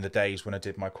in the days when I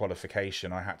did my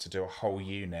qualification, I had to do a whole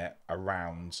unit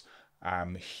around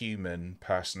human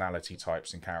personality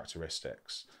types and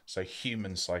characteristics. So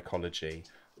human psychology,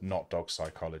 not dog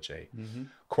psychology. Mm-hmm.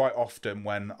 Quite often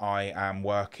when I am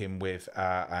working with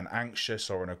an anxious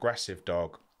or an aggressive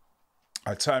dog,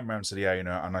 I turn around to the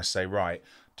owner and I say, right,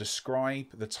 describe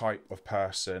the type of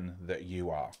person that you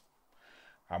are.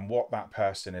 And what that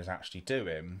person is actually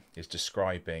doing is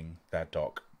describing their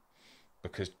dog,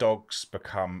 because dogs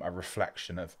become a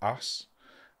reflection of us,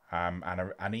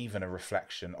 and even a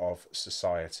reflection of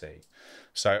society.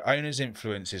 So owner's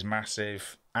influence is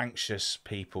massive. Anxious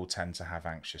people tend to have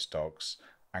anxious dogs.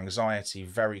 Anxiety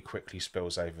very quickly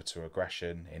spills over to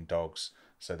aggression in dogs,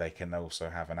 so they can also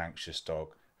have an anxious dog,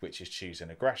 which is choosing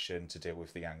aggression to deal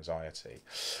with the anxiety.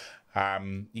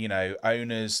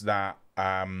 Owners that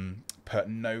put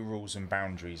no rules and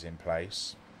boundaries in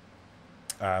place,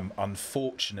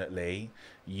 unfortunately,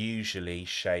 usually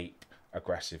shape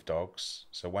aggressive dogs.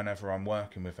 So whenever I'm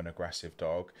working with an aggressive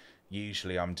dog,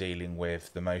 usually I'm dealing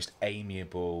with the most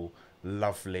amiable,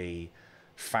 lovely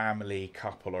family,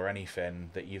 couple or anything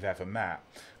that you've ever met.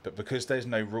 But because there's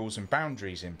no rules and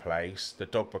boundaries in place, the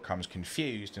dog becomes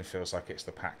confused and feels like it's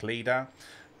the pack leader,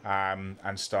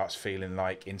 and starts feeling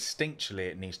like instinctually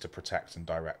it needs to protect and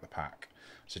direct the pack.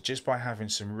 So just by having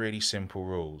some really simple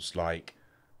rules like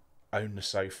own the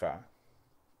sofa,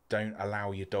 don't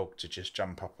allow your dog to just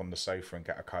jump up on the sofa and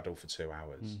get a cuddle for 2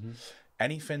 hours. Mm-hmm.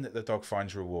 Anything that the dog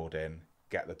finds rewarding,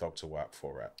 get the dog to work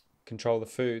for it. Control the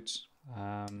foods.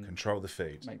 Control the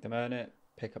food. Make them earn it.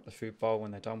 Pick up the food bowl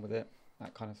when they're done with it.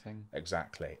 That kind of thing.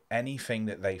 Exactly. Anything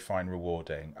that they find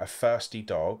rewarding. A thirsty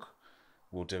dog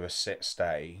will do a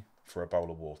sit-stay for a bowl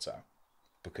of water,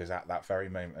 because at that very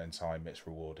moment in time, it's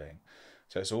rewarding.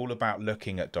 So it's all about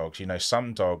looking at dogs.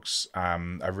 Some dogs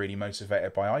are really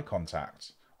motivated by eye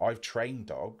contact. I've trained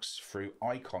dogs through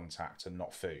eye contact and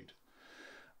not food.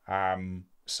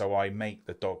 So I make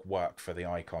the dog work for the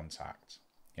eye contact.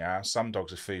 Yeah, some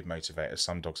dogs are food motivated,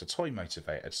 some dogs are toy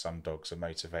motivated, some dogs are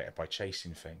motivated by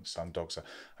chasing things, some dogs are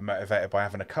motivated by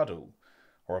having a cuddle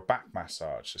or a back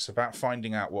massage. It's about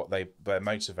finding out what they're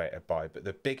motivated by. But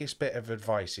the biggest bit of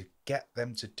advice is get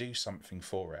them to do something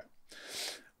for it.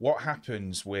 What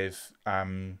happens with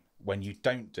when you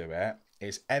don't do it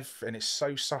is and it's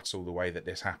so subtle the way that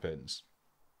this happens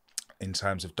in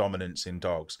terms of dominance in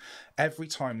dogs. Every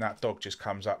time that dog just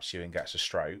comes up to you and gets a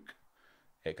stroke,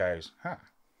 it goes,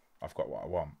 I've got what I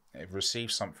want. It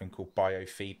receives something called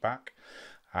biofeedback.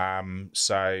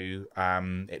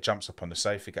 It jumps up on the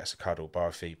sofa, gets a cuddle,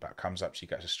 biofeedback, comes up to you,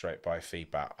 gets a stroke,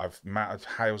 biofeedback. Amount of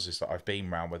houses that I've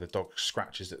been around where the dog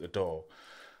scratches at the door,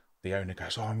 the owner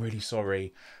goes, I'm really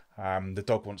sorry. The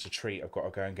dog wants a treat. I've got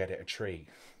to go and get it a treat.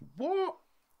 What?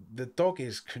 The dog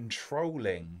is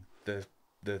controlling the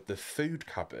food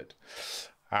cupboard.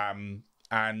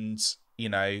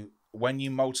 When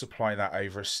you multiply that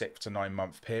over a 6 to 9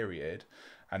 month period,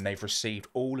 and they've received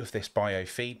all of this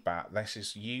biofeedback, this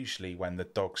is usually when the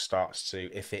dog starts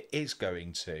to, if it is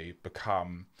going to,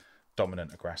 become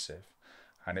dominant aggressive.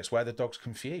 And it's where the dog's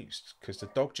confused, because the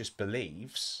dog just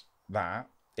believes that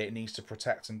it needs to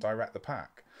protect and direct the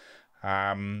pack.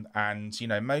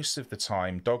 Most of the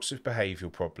time, dogs with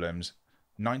behavioural problems,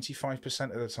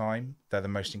 95% of the time, they're the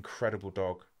most incredible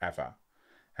dog ever.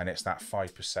 And it's that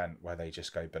 5% where they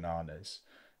just go bananas,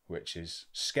 which is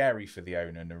scary for the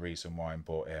owner and the reason why I'm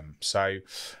brought in. So,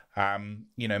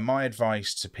 my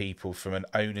advice to people from an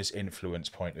owner's influence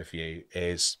point of view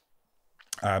is,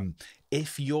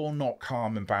 if you're not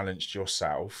calm and balanced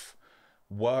yourself,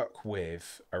 work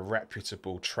with a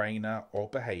reputable trainer or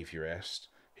behaviourist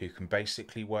who can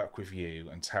basically work with you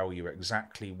and tell you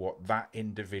exactly what that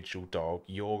individual dog,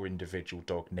 your individual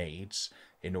dog, needs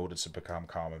in order to become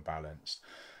calm and balanced.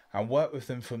 And work with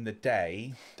them from the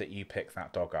day that you pick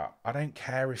that dog up. I don't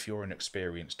care if you're an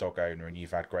experienced dog owner and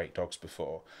you've had great dogs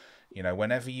before.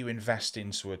 Whenever you invest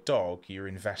into a dog, you're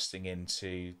investing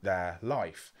into their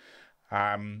life.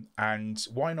 And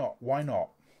why not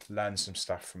learn some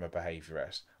stuff from a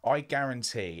behaviourist? I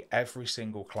guarantee every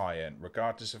single client,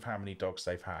 regardless of how many dogs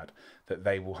they've had, that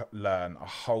they will learn a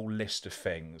whole list of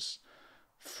things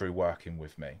through working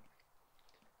with me.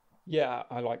 Yeah,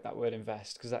 I like that word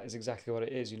invest, because that is exactly what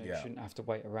it is. You Yeah. shouldn't have to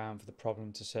wait around for the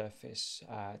problem to surface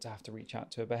to have to reach out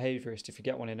to a behaviourist. If you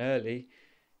get one in early,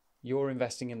 you're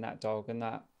investing in that dog, and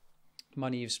that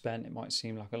money you've spent, it might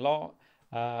seem like a lot.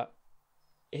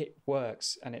 It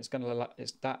works, and it's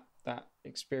that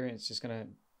experience is gonna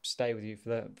stay with you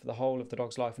for the whole of the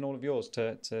dog's life and all of yours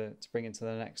to bring into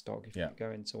the next dog if you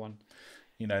go into one.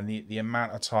 You know, and the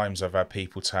amount of times I've had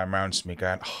people turn around to me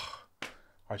going, oh,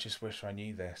 I just wish I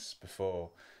knew this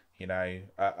before. You know,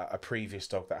 a previous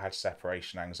dog that had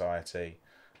separation anxiety,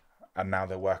 and now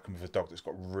they're working with a dog that's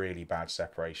got really bad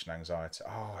separation anxiety.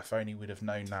 Oh, if only we'd have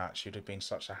known that, she'd have been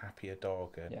such a happier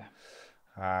dog.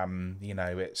 And, you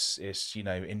know, it's you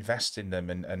know, invest in them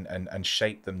and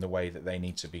shape them the way that they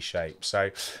need to be shaped.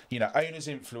 So, you know, owner's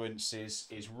influence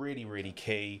is really, really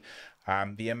key.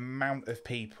 The amount of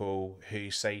people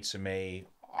who say to me,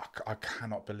 I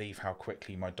cannot believe how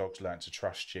quickly my dog's learned to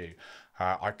trust you.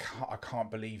 I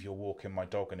can't believe you're walking my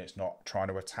dog and it's not trying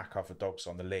to attack other dogs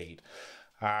on the lead.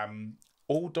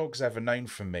 All dogs ever known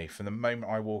from me, from the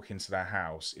moment I walk into their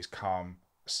house, is calm,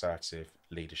 assertive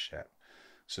leadership.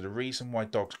 So the reason why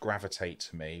dogs gravitate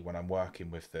to me when I'm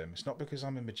working with them, it's not because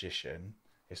I'm a magician.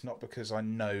 It's not because I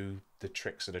know the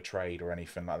tricks of the trade or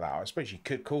anything like that. I suppose you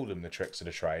could call them the tricks of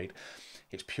the trade.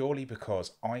 It's purely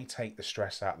because I take the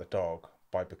stress out of the dog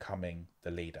by becoming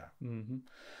the leader. Mm-hmm.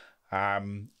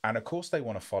 And of course they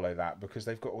want to follow that because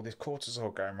they've got all this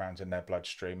cortisol going around in their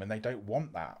bloodstream and they don't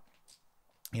want that.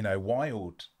 You know,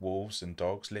 wild wolves and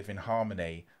dogs live in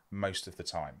harmony most of the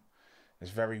time.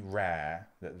 It's very rare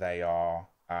that they are,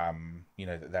 you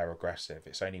know, that they're aggressive.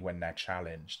 It's only when they're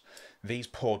challenged. These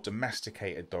poor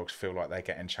domesticated dogs feel like they're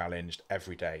getting challenged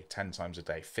every day, 10 times a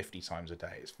day, 50 times a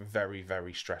day. It's very,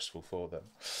 very stressful for them.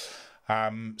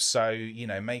 So, you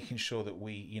know, making sure that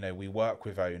we work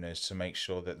with owners to make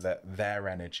sure that their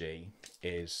energy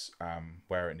is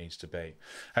where it needs to be.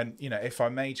 And, you know, if I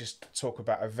may just talk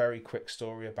about a very quick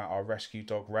story about our rescue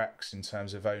dog Rex in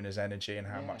terms of owner's energy and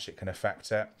how much it can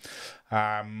affect it.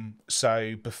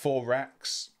 So before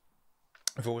Rex,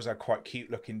 I've always had quite cute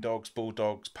looking dogs,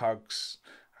 bulldogs, pugs.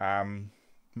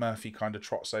 Murphy kind of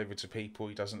trots over to people.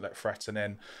 He doesn't look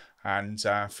threatening. And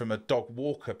from a dog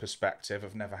walker perspective,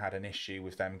 I've never had an issue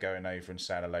with them going over and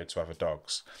saying hello to other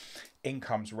dogs. In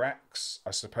comes Rex.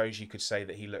 I suppose you could say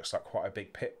that he looks like quite a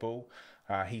big pit bull.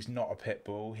 He's not a pit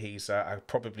bull. He's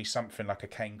probably something like a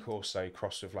cane corso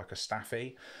crossed with like a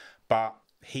staffy. But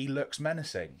he looks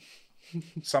menacing.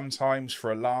 Sometimes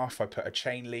for a laugh, I put a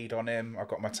chain lead on him. I've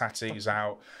got my tattoos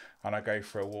out and I go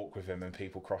for a walk with him and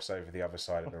people cross over the other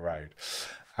side of the road.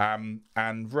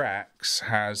 And Rex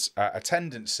has a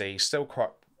tendency, still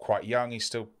quite young, he's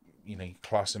still, you know, you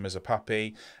class him as a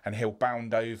puppy, and he'll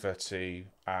bound over to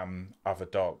other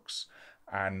dogs.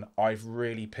 And I've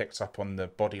really picked up on the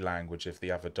body language of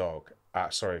the other dog,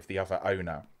 of the other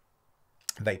owner.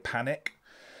 They panic.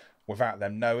 Without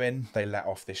them knowing, they let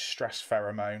off this stress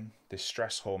pheromone, this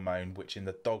stress hormone, which in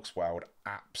the dog's world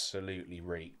absolutely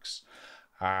reeks.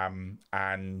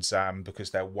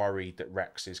 Because they're worried that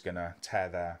Rex is going to tear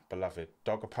their beloved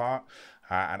dog apart.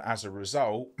 And as a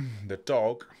result, the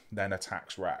dog then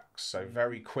attacks Rex. So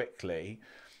very quickly,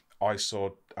 I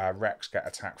saw Rex get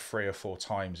attacked 3 or 4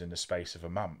 times in the space of a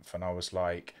month. And I was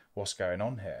like, what's going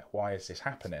on here? Why is this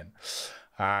happening?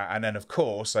 And then, of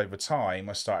course, over time,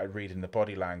 I started reading the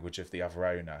body language of the other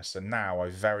owner. So now I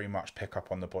very much pick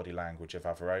up on the body language of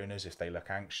other owners. If they look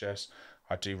anxious,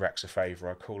 I do Rex a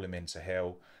favour. I call him into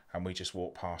heel and we just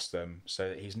walk past them so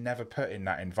that he's never put in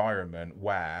that environment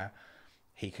where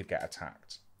he could get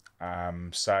attacked.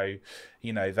 So,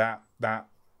 you know,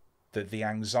 the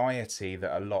anxiety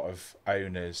that a lot of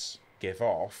owners give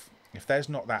off, if there's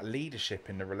not that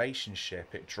leadership in the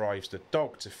relationship, it drives the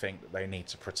dog to think that they need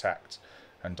to protect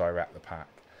and direct the pack.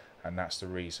 And that's the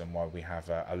reason why we have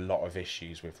a lot of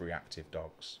issues with reactive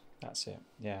dogs. That's it.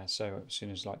 Yeah. So as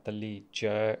soon as like the lead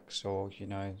jerks or, you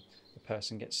know, the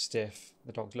person gets stiff,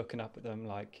 the dog's looking up at them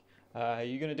like, are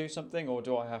you going to do something or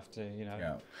do I have to, you know?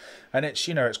 Yeah. And it's,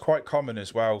 you know, it's quite common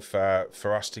as well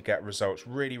for us to get results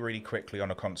really, really quickly on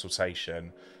a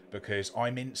consultation because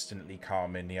I'm instantly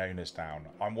calming the owners down.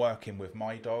 I'm working with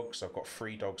my dogs. I've got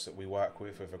 3 dogs that we work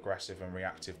with aggressive and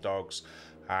reactive dogs.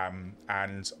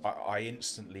 And I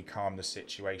instantly calm the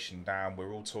situation down.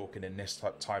 We're all talking in this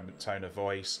tone of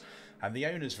voice. And the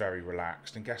owner's very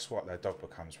relaxed. And guess what? Their dog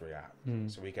becomes react.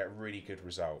 So we get really good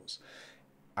results.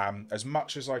 As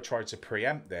much as I try to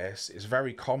preempt this, it's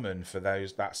very common for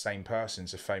that same person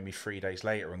to phone me 3 days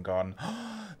later and gone,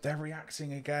 oh, they're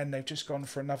reacting again. They've just gone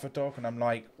for another dog. And I'm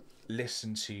like,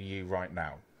 listen to you right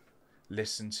now.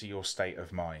 Listen to your state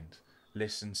of mind.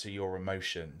 Listen to your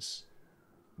emotions.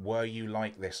 Were you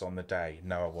like this on the day?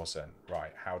 No, I wasn't.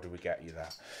 Right. How do we get you there?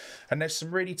 And there's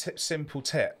some really simple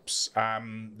tips. You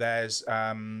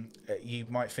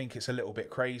might think it's a little bit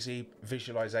crazy.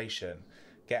 Visualization.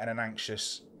 Getting an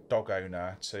anxious dog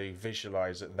owner to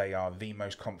visualize that they are the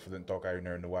most confident dog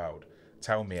owner in the world.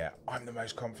 Tell me it. I'm the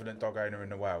most confident dog owner in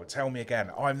the world. Tell me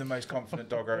again. I'm the most confident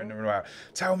dog owner in the world.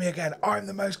 Tell me again. I'm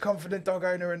the most confident dog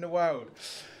owner in the world.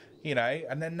 You know,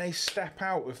 and then they step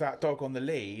out with that dog on the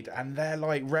lead and they're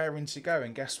like raring to go.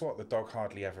 And guess what? The dog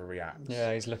hardly ever reacts.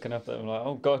 Yeah, he's looking up at them like,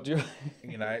 oh God, you.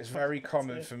 You know, it's very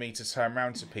common for me to turn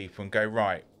around to people and go,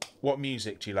 right, what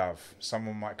music do you love?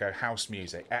 Someone might go, house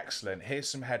music. Excellent. Here's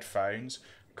some headphones.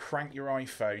 Crank your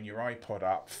iPhone, your iPod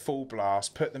up, full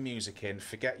blast, put the music in,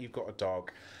 forget you've got a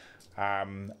dog,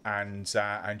 and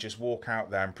just walk out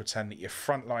there and pretend that you're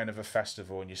front line of a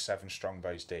festival and you're 7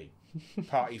 Strongbows deep.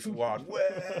 Party for one.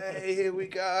 Way, here we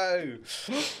go.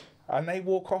 And they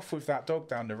walk off with that dog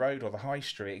down the road or the high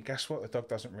street, and guess what? The dog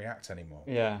doesn't react anymore.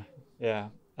 Yeah, yeah.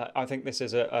 I think this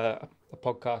is a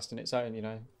podcast in its own, you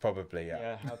know. Probably,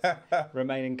 yeah. Yeah, how to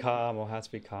remaining calm or how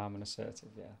to be calm and assertive,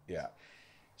 yeah. Yeah.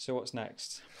 So what's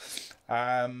next?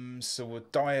 So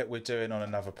with diet, we're doing on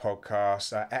another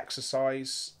podcast.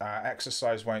 Exercise.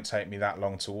 Exercise won't take me that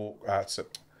long to walk.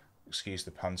 Excuse the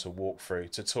pun. To walk through.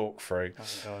 To talk through.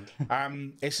 Oh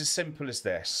God. It's as simple as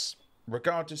this.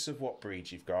 Regardless of what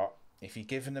breed you've got, if you're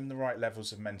giving them the right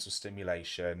levels of mental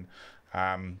stimulation,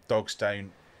 dogs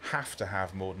don't have to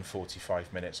have more than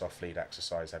 45 minutes off lead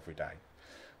exercise every day.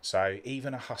 So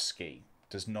even a husky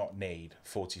does not need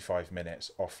 45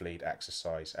 minutes off lead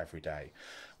exercise every day.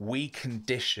 We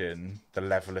condition the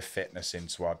level of fitness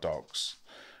into our dogs.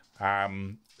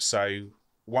 So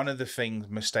one of the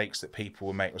mistakes that people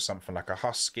will make with something like a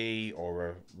husky or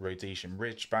a Rhodesian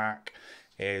Ridgeback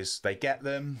is they get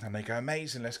them and they go,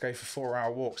 amazing, let's go for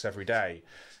 4-hour walks every day.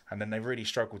 And then they really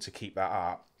struggle to keep that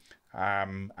up.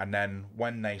 And then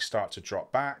when they start to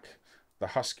drop back, the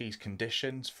huskies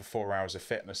conditioned for 4 hours of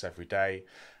fitness every day.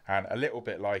 And a little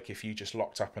bit like if you just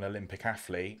locked up an Olympic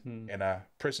athlete in a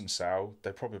prison cell,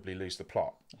 they probably lose the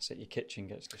plot. That's it, your kitchen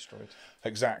gets destroyed.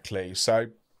 Exactly. So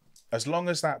as long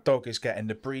as that dog is getting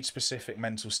the breed-specific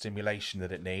mental stimulation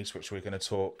that it needs, which we're going to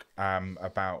talk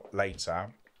about later,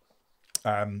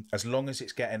 as long as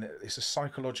it's a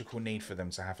psychological need for them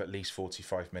to have at least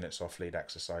 45 minutes off lead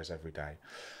exercise every day.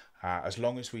 As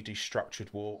long as we do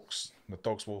structured walks, the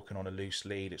dog's walking on a loose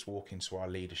lead, it's walking to our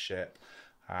leadership.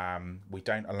 We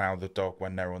don't allow the dog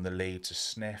when they're on the lead to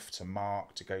sniff, to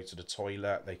mark, to go to the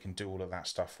toilet. They can do all of that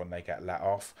stuff when they get let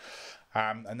off.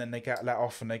 And then they get let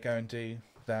off and they go and do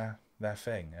their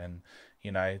thing. And,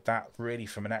 you know, that really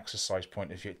from an exercise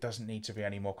point of view, it doesn't need to be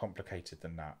any more complicated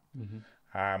than that.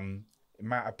 Mm-hmm.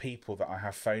 Amount of people that I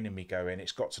have phoning me going,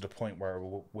 it's got to the point where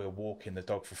we're walking the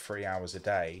dog for 3 hours a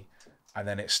day and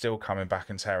then it's still coming back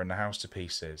and tearing the house to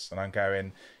pieces. And I'm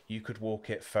going, you could walk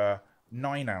it for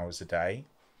 9 hours a day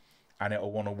and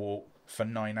it'll want to walk for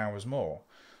 9 hours more.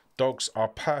 Dogs are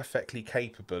perfectly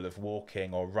capable of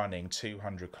walking or running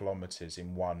 200 kilometers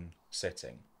in one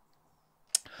sitting.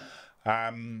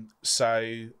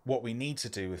 So what we need to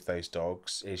do with those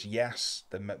dogs is, yes,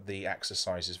 the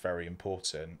exercise is very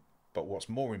important, but what's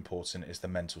more important is the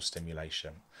mental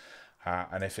stimulation.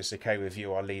 And if it's okay with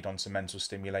you, I'll lead on to mental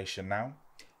stimulation now.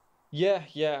 Yeah,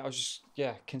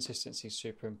 consistency is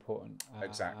super important.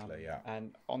 Exactly, yeah.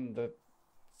 And on the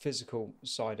physical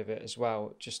side of it as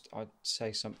well, just I'd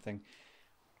say something.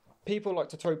 People like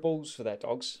to throw balls for their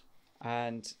dogs,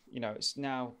 and you know it's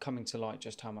now coming to light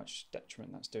just how much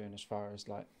detriment that's doing as far as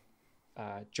like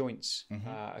joints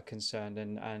are concerned,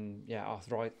 and yeah,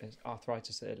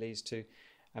 arthritis that it leads to.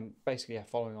 And basically, yeah,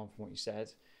 following on from what you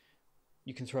said,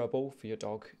 you can throw a ball for your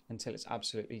dog until it's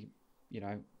absolutely, you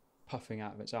know, puffing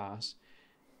out of its ass.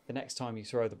 The next time you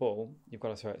throw the ball, you've got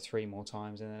to throw it 3 more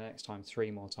times, and the next time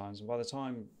 3 more times. And by the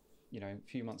time, you know, a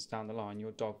few months down the line,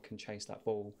 your dog can chase that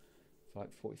ball for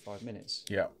like 45 minutes.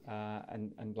 Yeah.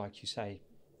 And like you say,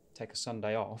 take a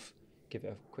Sunday off, give it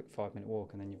a quick 5-minute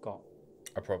walk, and then you've got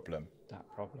a problem. That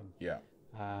problem. Yeah.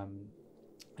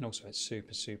 And also it's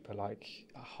super like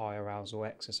a high arousal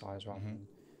exercise rather than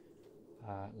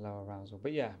low arousal.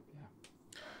 But yeah.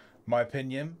 My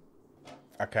opinion.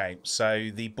 Okay, so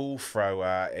the ball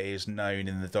thrower is known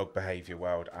in the dog behaviour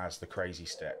world as the crazy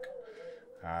stick,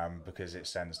 because it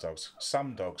sends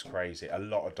some dogs crazy, a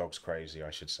lot of dogs crazy,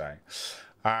 I should say.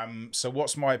 So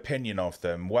what's my opinion of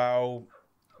them? Well,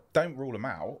 don't rule them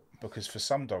out, because for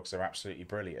some dogs they're absolutely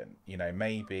brilliant. You know,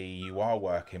 maybe you are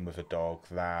working with a dog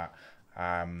that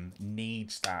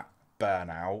needs that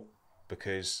burnout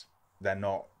because they're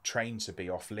not trained to be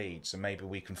off lead. So maybe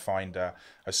we can find a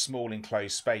small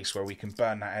enclosed space where we can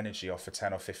burn that energy off for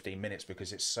 10 or 15 minutes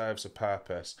because it serves a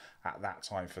purpose at that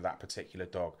time for that particular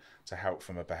dog to help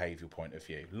from a behavioural point of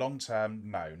view. Long term,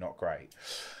 no, not great.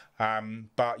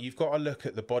 But you've got to look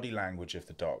at the body language of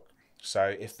the dog.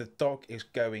 So if the dog is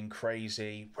going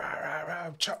crazy, rah, rah, rah,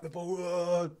 chuck the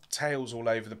ball, tails all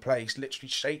over the place, literally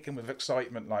shaking with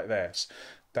excitement like this,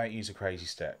 don't use a crazy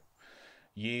stick.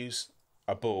 Use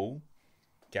a ball,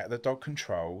 get the dog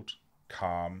controlled,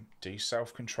 calm, do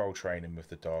self-control training with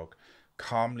the dog,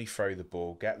 calmly throw the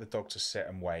ball, get the dog to sit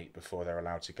and wait before they're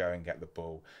allowed to go and get the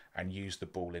ball, and use the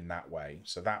ball in that way.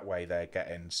 So that way they're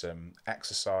getting some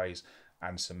exercise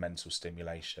and some mental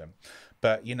stimulation.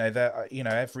 But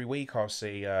every week I'll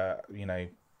see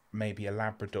maybe a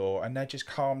Labrador, and they're just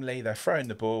calmly, they're throwing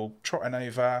the ball, trotting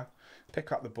over,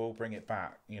 pick up the ball, bring it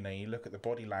back. You look at the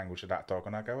body language of that dog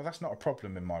and I go, well, that's not a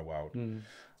problem in my world.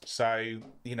 So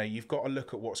you've got to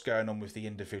look at what's going on with the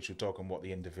individual dog and what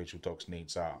the individual dog's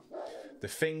needs are. The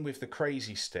thing with the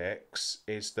crazy sticks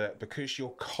is that because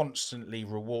you're constantly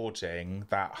rewarding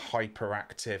that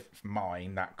hyperactive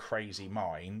mind, that crazy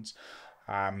mind,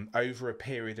 over a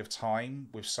period of time,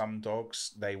 with some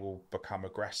dogs, they will become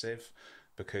aggressive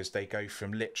because they go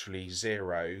from literally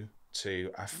 0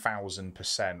 to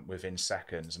 1,000% within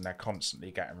seconds, and they're constantly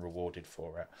getting rewarded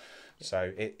for it. Yeah.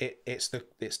 So it's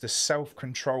the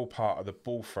self-control part of the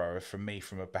ball thrower for me,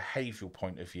 from a behavioural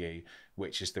point of view,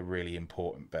 which is the really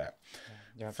important bit.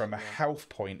 Yeah, from a health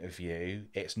point of view,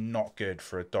 it's not good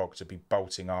for a dog to be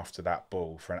bolting after that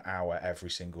ball for an hour every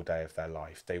single day of their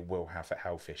life. They will have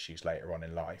health issues later on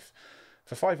in life.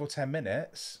 For 5 or 10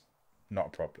 minutes, not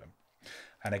a problem.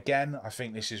 And again, I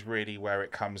think this is really where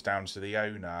it comes down to the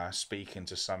owner speaking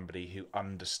to somebody who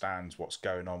understands what's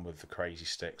going on with the crazy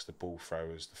sticks, the ball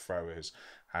throwers, the throwers,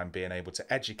 and being able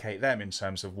to educate them in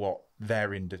terms of what their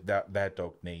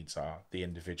dog needs are, the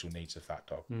individual needs of that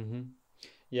dog. Mm-hmm.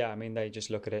 Yeah, I mean, they just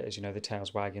look at it as, the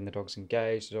tail's wagging, the dog's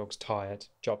engaged, the dog's tired,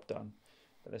 job done.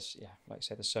 But there's, like I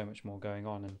said, there's so much more going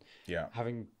on. And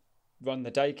having run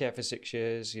the daycare for 6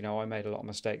 years, I made a lot of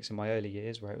mistakes in my early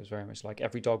years where it was very much like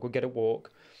every dog would get a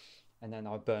walk and then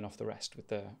I'd burn off the rest with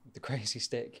the crazy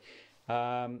stick,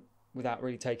 without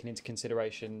really taking into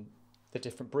consideration the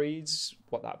different breeds,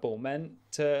 what that ball meant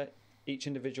to each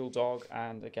individual dog,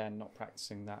 and again, not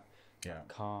practicing that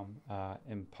calm,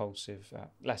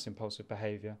 less impulsive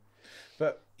behaviour.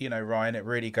 But, Ryan, it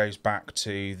really goes back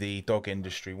to the dog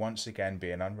industry once again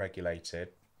being unregulated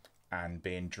and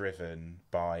being driven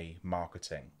by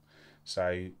marketing.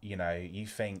 So, you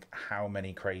think how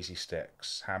many crazy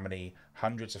sticks, how many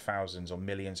hundreds of thousands or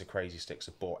millions of crazy sticks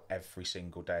are bought every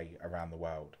single day around the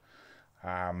world.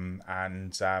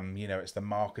 It's the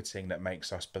marketing that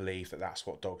makes us believe that that's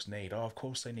what dogs need. Oh, of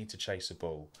course they need to chase a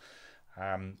ball.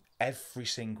 Every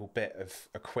single bit of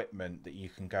equipment that you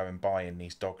can go and buy in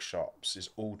these dog shops is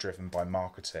all driven by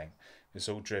marketing. It's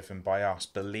all driven by us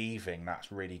believing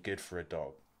that's really good for a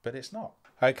dog, but it's not.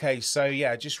 Okay, so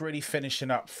just really finishing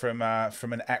up from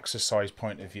an exercise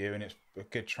point of view, and it's a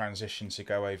good transition to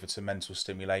go over to mental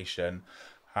stimulation.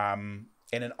 In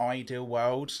an ideal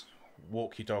world,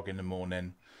 walk your dog in the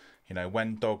morning.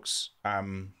 When dogs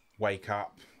wake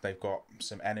up, they've got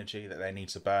some energy that they need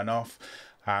to burn off.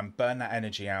 Burn that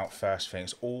energy out first thing.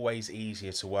 It's always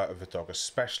easier to work with a dog,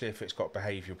 especially if it's got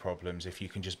behavioural problems, if you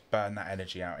can just burn that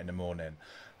energy out in the morning.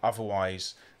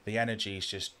 Otherwise, the energy is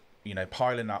just,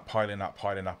 piling up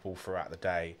all throughout the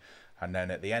day. And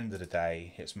then at the end of the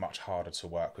day, it's much harder to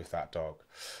work with that dog.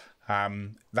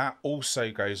 That also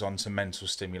goes on to mental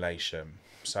stimulation.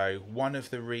 So one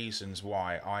of the reasons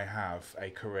why I have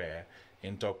a career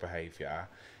in dog behaviour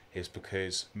is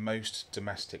because most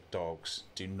domestic dogs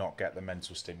do not get the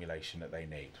mental stimulation that they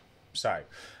need. So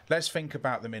let's think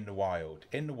about them in the wild.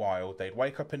 In the wild, they'd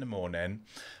wake up in the morning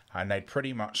and they'd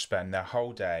pretty much spend their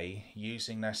whole day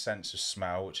using their sense of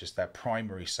smell, which is their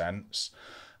primary sense,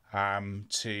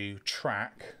 to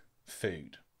track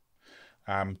food.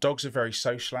 Dogs are very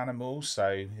social animals,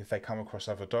 so if they come across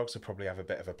other dogs, they'll probably have a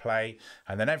bit of a play,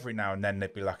 and then every now and then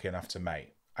they'd be lucky enough to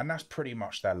mate. And that's pretty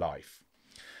much their life.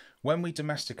 When we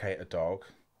domesticate a dog,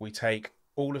 we take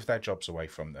all of their jobs away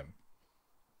from them.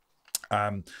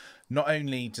 Not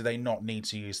only do they not need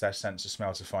to use their sense of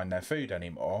smell to find their food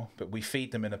anymore, but we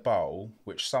feed them in a bowl,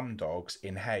 which some dogs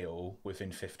inhale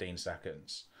within 15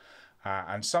 seconds.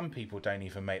 And some people don't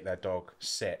even make their dog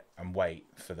sit and wait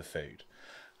for the food.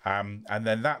 And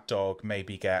then that dog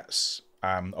maybe gets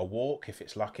a walk if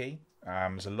it's lucky.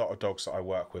 There's a lot of dogs that I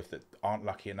work with that aren't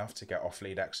lucky enough to get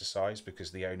off-lead exercise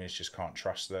because the owners just can't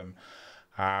trust them.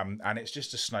 And it's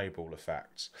just a snowball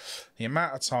effect. The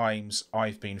amount of times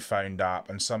I've been phoned up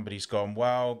and somebody's gone,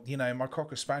 well, my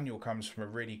Cocker Spaniel comes from a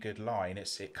really good line.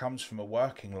 It comes from a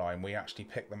working line. We actually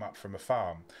pick them up from a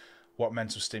farm. What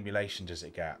mental stimulation does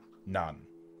it get? None.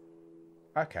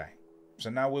 Okay. So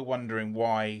now we're wondering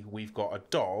why we've got a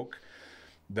dog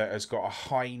that has got a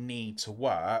high need to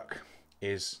work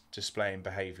is displaying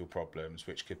behavioural problems,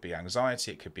 which could be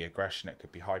anxiety, it could be aggression, it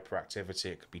could be hyperactivity,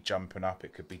 it could be jumping up,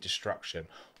 it could be destruction,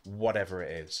 whatever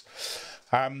it is.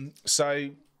 So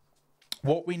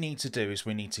what we need to do is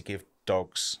we need to give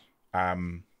dogs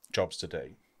jobs to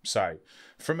do. So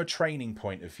from a training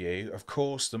point of view, of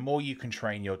course, the more you can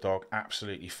train your dog,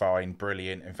 absolutely fine,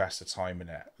 brilliant, invest the time in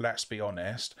it. Let's be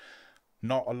honest,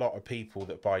 not a lot of people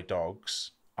that buy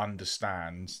dogs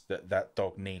understand that that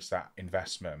dog needs that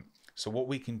investment. So what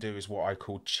we can do is what I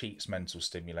call cheats mental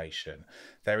stimulation.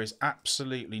 There is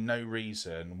absolutely no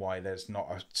reason why there's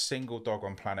not a single dog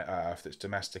on planet Earth that's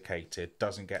domesticated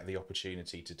doesn't get the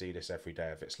opportunity to do this every day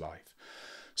of its life.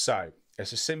 So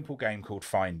it's a simple game called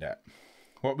Find It.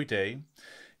 What we do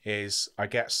is I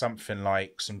get something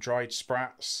like some dried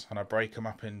sprats and I break them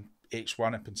up in each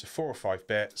one up into 4 or 5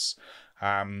 bits.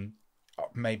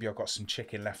 Maybe I've got some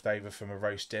chicken left over from a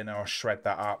roast dinner. I'll shred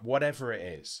that up, whatever it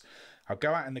is. I'll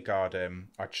go out in the garden.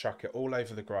 I chuck it all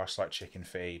over the grass like chicken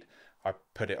feed. I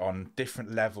put it on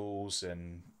different levels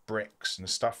and bricks and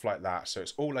stuff like that. So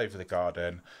it's all over the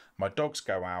garden. My dogs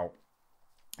go out.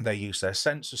 They use their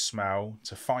sense of smell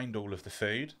to find all of the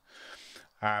food.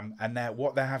 And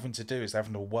what they're having to do is they're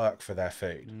having to work for their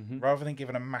food. Rather than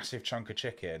giving a massive chunk of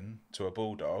chicken to a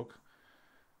bulldog,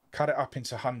 cut it up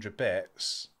into 100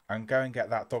 bits and go and get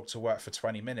that dog to work for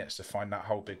 20 minutes to find that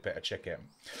whole big bit of chicken.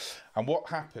 And what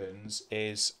happens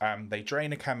is they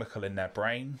drain a chemical in their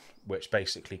brain, which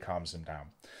basically calms them down.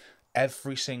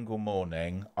 Every single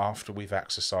morning after we've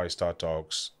exercised our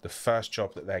dogs, the first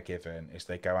job that they're given is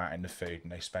they go out in the food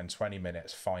and they spend 20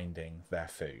 minutes finding their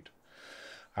food.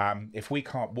 If we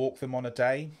can't walk them on a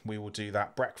day, we will do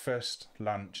that breakfast,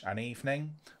 lunch and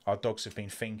evening. Our dogs have been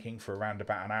thinking for around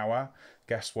about an hour.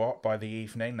 Guess what? By the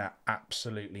evening, they're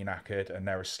absolutely knackered and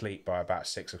they're asleep by about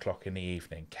 6 o'clock in the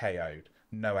evening, KO'd.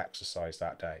 No exercise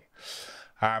that day.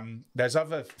 There's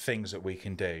other things that we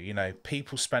can do. You know,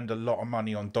 people spend a lot of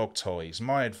money on dog toys.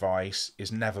 My advice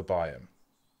is never buy them.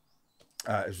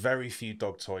 There's very few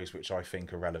dog toys which I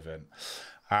think are relevant.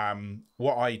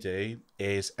 What I do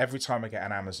is every time I get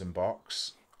an Amazon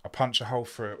box, I punch a hole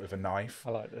through it with a knife.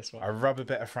 I like this one. I rub a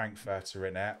bit of Frankfurter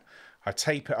in it. I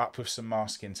tape it up with some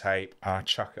masking tape and I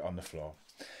chuck it on the floor.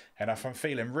 And if I'm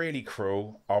feeling really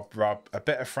cruel, I'll rub a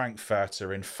bit of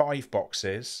Frankfurter in 5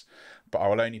 boxes, but I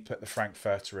will only put the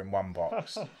Frankfurter in 1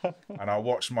 box. And I'll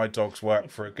watch my dogs work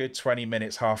for a good 20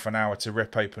 minutes, half an hour to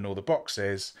rip open all the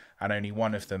boxes, and only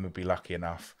one of them would be lucky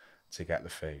enough to get the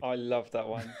food. I love that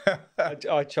one.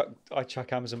 I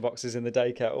chuck Amazon boxes in the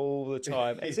daycare all the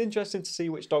time. It's interesting to see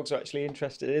which dogs are actually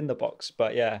interested in the box.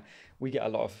 But yeah, we get a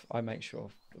lot of, I make sure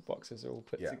the boxes are all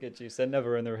put to good use. They're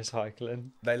never in the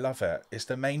recycling. They love it. It's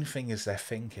the main thing is they're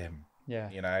thinking. Yeah.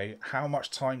 You know, how much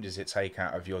time does it take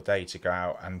out of your day to go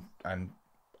out and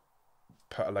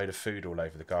put a load of food all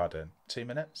over the garden? 2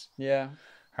 minutes? Yeah.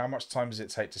 How much time does it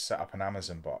take to set up an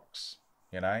Amazon box?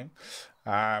 You know,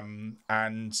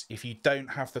 and if you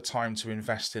don't have the time to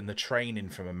invest in the training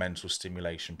from a mental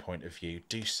stimulation point of view,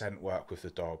 do scent work with the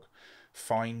dog,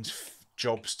 find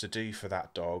jobs to do for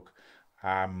that dog,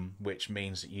 which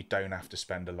means that you don't have to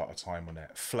spend a lot of time on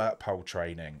it. Flirt pole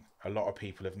training. A lot of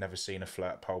people have never seen a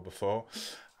flirt pole before.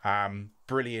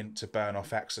 Brilliant to burn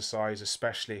off exercise,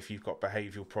 especially if you've got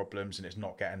behavioural problems and it's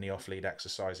not getting the off-lead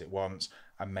exercise it wants.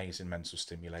 Amazing mental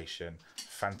stimulation,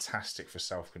 fantastic for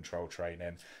self-control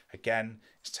training. Again,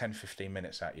 it's 10-15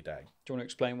 minutes out your day. Do you want to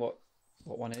explain what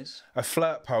one is? A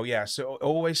flirt pole, yeah. So it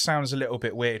always sounds a little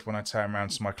bit weird when I turn around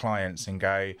to my clients and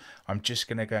go, I'm just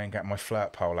going to go and get my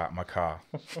flirt pole out of my car.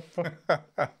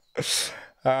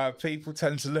 People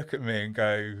tend to look at me and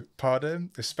go, pardon?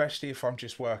 Especially if I'm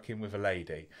just working with a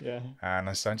lady. Yeah. And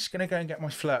I say, I'm just going to go and get my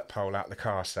flirt pole out of the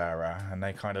car, Sarah. And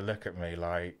they kind of look at me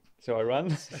like... Do I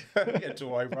run? Yeah,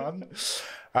 do I run?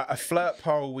 A flirt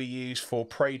pole we use for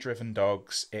prey-driven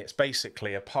dogs. It's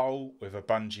basically a pole with a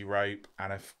bungee rope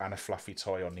and a fluffy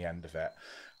toy on the end of it.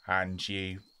 And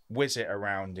you whiz it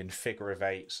around in figure of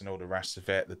eights and all the rest of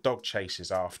it. The dog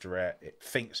chases after it. It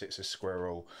thinks it's a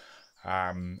squirrel.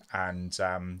 You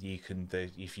can do,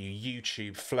 if you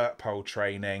YouTube flirt pole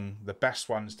training, the best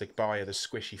ones to buy are the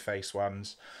squishy face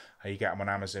ones. You get them on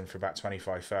Amazon for about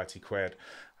 25-30 quid.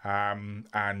 You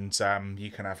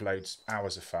can have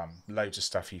hours of fun, loads of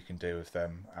stuff you can do with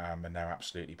them, and they're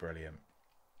absolutely brilliant.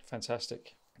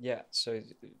 Fantastic. Yeah, so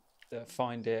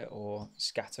find it or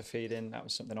scatter feeding, that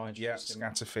was something I introduced. Yeah,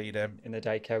 scatter feeding. In the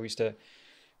daycare we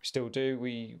still do.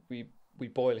 We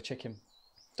boil a chicken,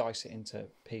 dice it into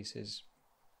pieces,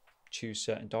 choose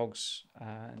certain dogs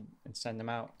and send them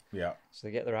out. Yeah. So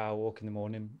they get their hour walk in the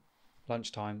morning,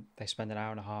 lunchtime, they spend an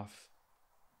hour and a half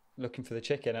looking for the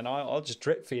chicken, and I'll just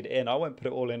drip feed it in. I won't put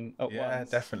it all in at Yeah, once.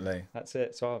 definitely. That's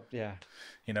it. So yeah.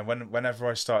 You know, whenever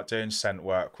I start doing scent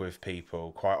work with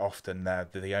people, quite often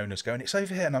the owner's going, "It's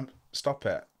over here," and I'm, "Stop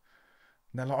it."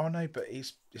 And they're like, "Oh no, but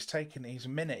he's a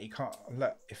minute. He can't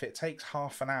look. If it takes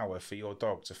half an hour for your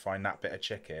dog to find that bit of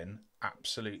chicken,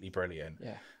 absolutely brilliant.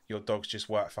 Yeah. Your dog's just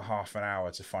worked for half an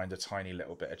hour to find a tiny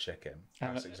little bit of chicken.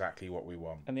 That's And, exactly what we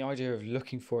want." and the idea of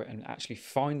looking for it and actually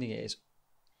finding it is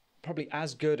probably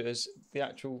as good as the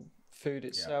actual food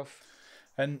itself.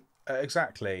 And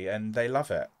exactly, and they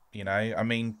love it. You know, I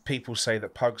mean, people say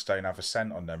that pugs don't have a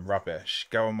scent on them. Rubbish.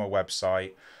 Go on my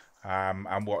website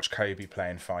and watch Kobe play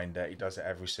and find it. He does it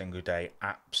every single day.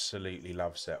 Absolutely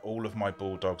loves it. All of my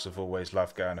bulldogs have always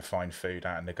loved going to find food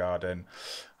out in the garden.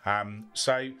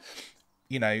 So,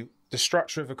 you know, the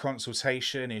structure of a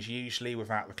consultation is usually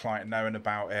without the client knowing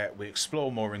about it. We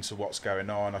explore more into what's going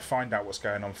on. I find out what's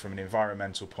going on from an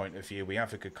environmental point of view. We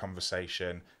have a good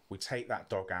conversation. We take that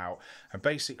dog out. And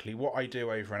basically what I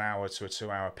do over an hour to a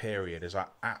 2-hour period is I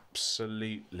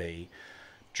absolutely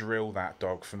drill that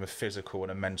dog from a physical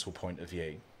and a mental point of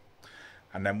view.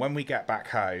 And then when we get back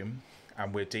home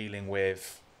and we're dealing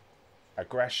with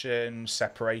aggression,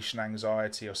 separation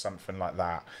anxiety or something like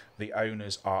that, the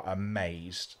owners are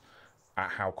amazed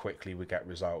at how quickly we get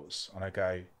results. And I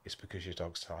go, "It's because your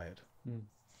dog's tired."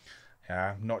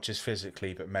 Yeah, not just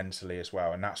physically but mentally as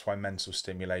well. And that's why mental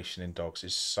stimulation in dogs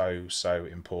is so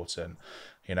important.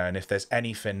 You know, and if there's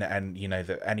anything that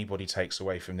anybody takes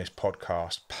away from this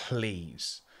podcast,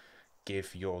 please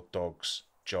give your dogs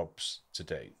jobs to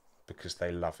do, because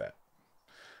they love it.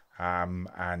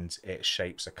 And it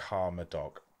shapes a calmer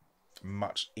dog,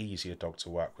 much easier dog to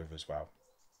work with as well.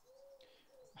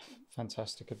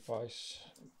 Fantastic advice.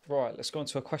 Right, let's go on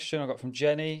to a question I got from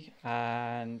Jenny.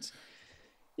 And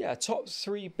yeah, top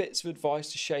 3 bits of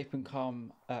advice to shape a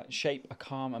calm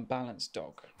and balanced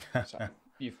dog. So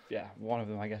one of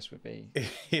them I guess would be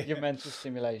your mental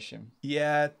stimulation.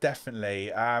 Yeah,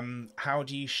 definitely. How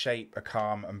do you shape a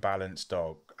calm and balanced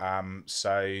dog?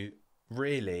 So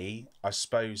really, I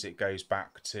suppose it goes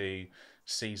back to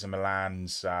Cesar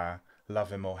Millan's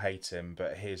love him or hate him,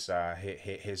 but his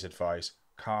advice: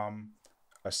 calm,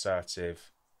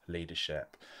 assertive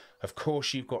leadership. Of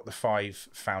course, you've got the 5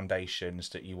 foundations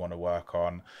that you want to work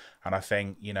on. And I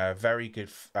think, you know, a very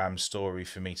good story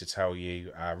for me to tell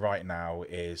you right now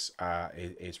is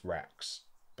Rex.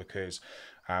 Because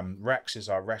Rex is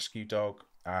our rescue dog.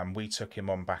 We took him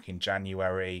on back in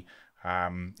January.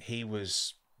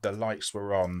 The lights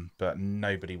were on, but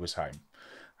nobody was home.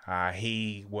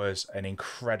 He was an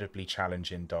incredibly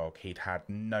challenging dog. He'd had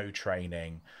no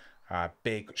training.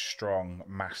 Big, strong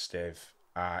mastiff.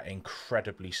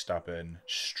 Incredibly stubborn,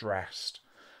 stressed,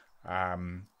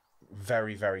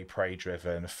 very, very prey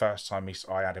driven. The first time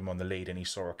I had him on the lead and he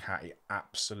saw a cat, he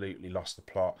absolutely lost the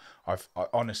plot. I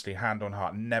honestly, hand on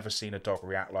heart, never seen a dog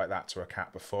react like that to a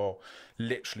cat before.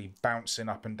 Literally bouncing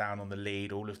up and down on the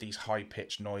lead, all of these high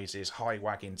pitched noises, high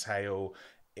wagging tail.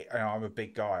 I'm a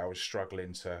big guy, I was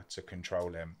struggling to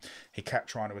control him. He kept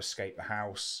trying to escape the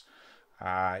house,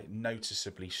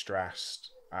 noticeably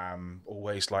stressed.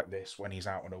 Always like this when he's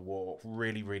out on a walk.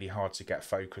 Really, really hard to get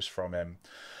focus from him.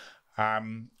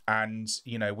 And,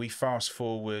 you know, we fast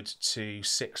forward to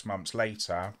 6 months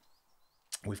later,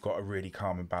 we've got a really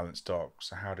calm and balanced dog.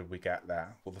 So how did we get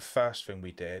there? Well, the first thing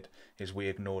we did is we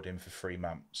ignored him for 3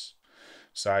 months.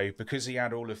 So because he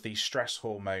had all of these stress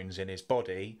hormones in his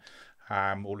body,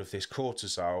 all of this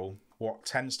cortisol, what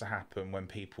tends to happen when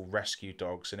people rescue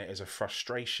dogs, and it is a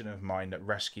frustration of mine that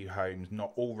rescue homes,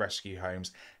 not all rescue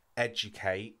homes,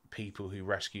 educate people who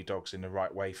rescue dogs in the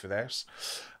right way for this,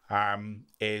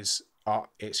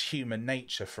 it's human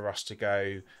nature for us to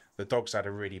go, the dog's had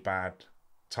a really bad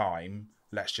time,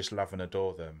 let's just love and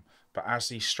adore them. But as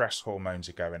these stress hormones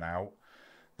are going out,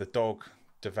 the dog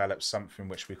develops something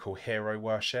which we call hero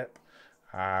worship.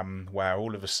 Where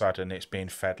all of a sudden it's being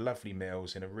fed lovely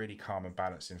meals in a really calm and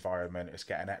balanced environment. It's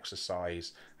getting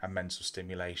exercise and mental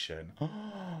stimulation.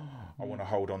 I want to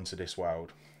hold on to this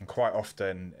world. And quite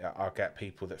often I'll get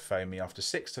people that phone me after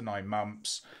 6 to 9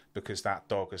 months because that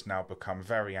dog has now become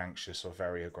very anxious or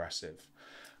very aggressive.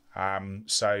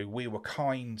 So we were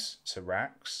kind to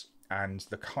Rex, and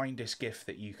the kindest gift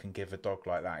that you can give a dog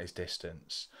like that is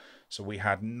distance. So we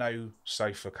had no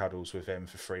sofa cuddles with him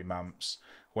for 3 months.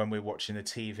 When we were watching the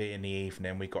TV in the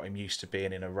evening, we got him used to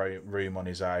being in a room on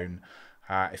his own.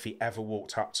 If he ever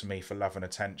walked up to me for love and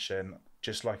attention,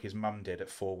 just like his mum did at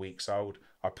 4 weeks old,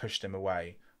 I pushed him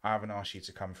away. I haven't asked you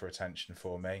to come for attention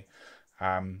for me.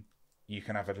 You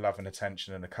can have a love and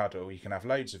attention and a cuddle. You can have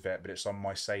loads of it, but it's on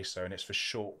my say-so, and it's for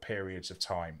short periods of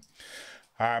time.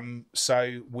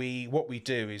 So what we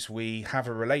do is we have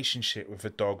a relationship with a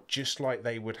dog, just like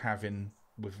they would have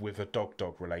with a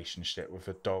dog relationship, with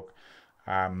a dog,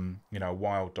 a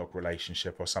wild dog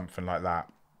relationship or something like that.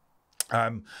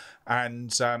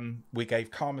 We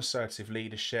gave calm, assertive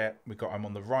leadership. We got him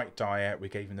on the right diet. We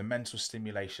gave him the mental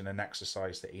stimulation and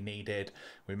exercise that he needed.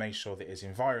 We made sure that his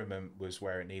environment was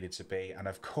where it needed to be. And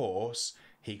of course,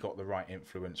 he got the right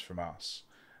influence from us.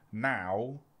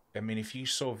 Now, I mean, if you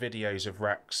saw videos of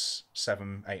Rex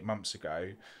 7-8 months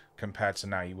ago compared to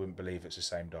now, you wouldn't believe it's the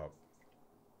same dog.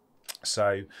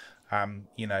 So,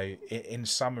 in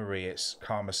summary, it's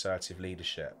calm, assertive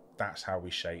leadership. That's how we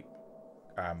shape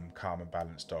calm and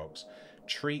balanced dogs.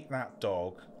 Treat that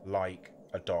dog like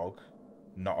a dog,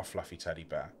 not a fluffy teddy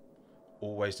bear.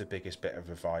 Always the biggest bit of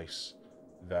advice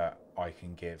that I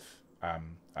can give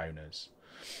owners.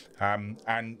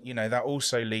 That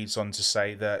also leads on to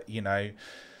say that,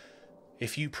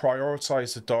 if you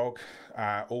prioritize the dog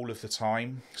all of the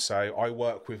time, so I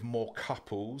work with more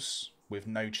couples with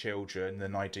no children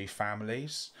than I do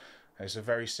families. There's a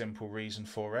very simple reason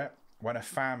for it. When a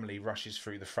family rushes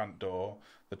through the front door,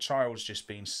 the child's just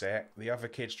been sick, the other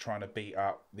kid's trying to beat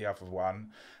up the other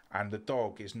one, and the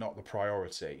dog is not the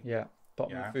priority. Yeah,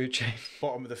 bottom of the food chain.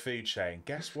 Bottom of the food chain.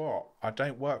 Guess what? I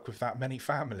don't work with that many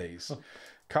families.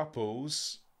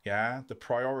 Couples, the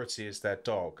priority is their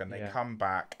dog, and they come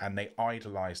back and they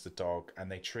idolize the dog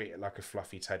and they treat it like a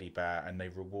fluffy teddy bear and they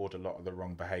reward a lot of the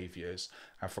wrong behaviors.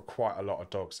 And for quite a lot of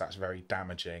dogs, that's very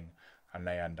damaging and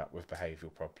they end up with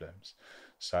behavioral problems.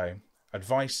 So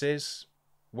advice is,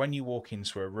 when you walk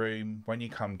into a room, when you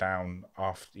come down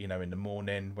after, in the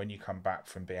morning, when you come back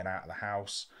from being out of the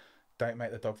house, don't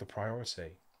make the dog the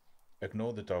priority.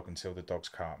 Ignore the dog until the dog's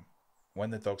calm. When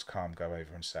the dog's calm, go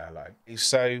over and say hello.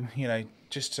 So,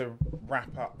 just to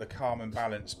wrap up the calm and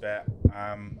balance bit,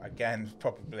 again,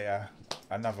 probably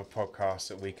another podcast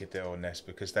that we could do on this,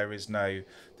 because there is no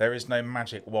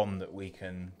magic wand that we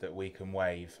can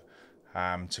wave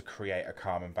to create a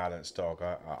calm and balanced dog.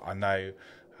 I know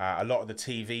a lot of the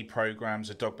TV programs,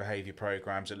 the dog behaviour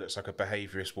programs, it looks like a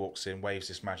behaviourist walks in, waves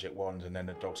this magic wand, and then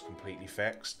the dog's completely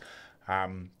fixed.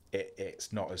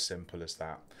 It's not as simple as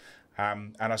that.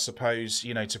 And I suppose,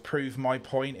 to prove my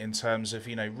point in terms of,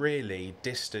 really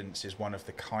distance is one of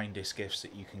the kindest gifts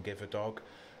that you can give a dog.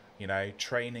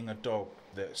 Training a dog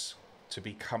that's to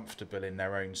be comfortable in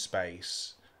their own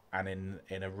space and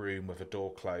in a room with a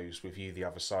door closed with you the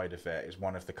other side of it is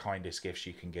one of the kindest gifts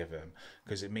you can give them,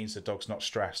 because it means the dog's not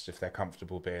stressed if they're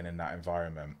comfortable being in that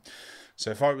environment.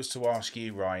 So if I was to ask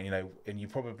you, Ryan, and you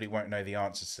probably won't know the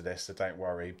answers to this, so don't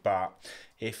worry, but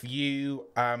if you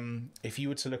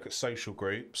were to look at social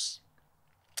groups,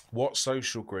 what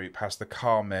social group has the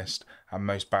calmest and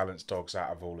most balanced dogs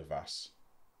out of all of us?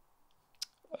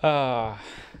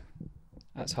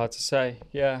 That's hard to say.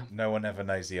 Yeah. No one ever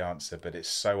knows the answer, but it's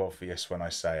so obvious when I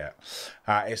say it.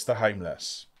 It's the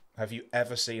homeless. Have you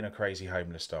ever seen a crazy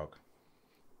homeless dog?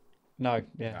 No.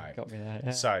 Yeah. No. Got me there.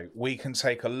 Yeah. So we can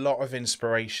take a lot of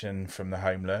inspiration from the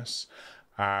homeless,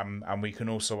 and we can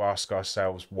also ask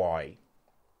ourselves why.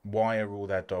 Why are all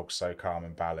their dogs so calm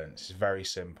and balanced? It's very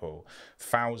simple.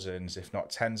 Thousands, if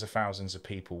not tens of thousands of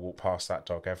people walk past that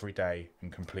dog every day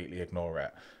and completely ignore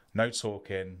it. No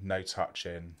talking, no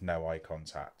touching, no eye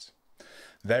contact.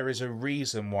 There is a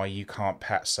reason why you can't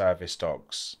pet service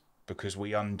dogs, because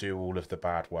we undo all of the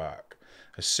bad work.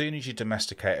 As soon as you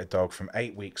domesticate a dog from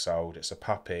 8 weeks old, it's a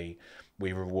puppy,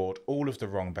 we reward all of the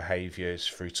wrong behaviours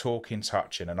through talking,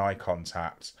 touching and eye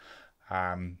contact.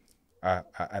 An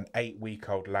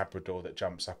 8-week-old Labrador that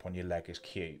jumps up on your leg is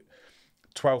cute.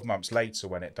 12 months later,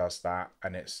 when it does that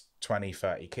and it's 20,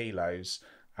 30 kilos,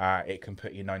 it can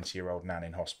put your 90-year-old nan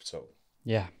in hospital.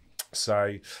 Yeah.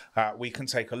 So we can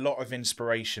take a lot of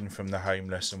inspiration from the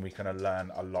homeless, and we can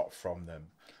learn a lot from them.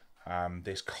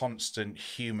 This constant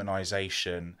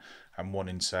humanization and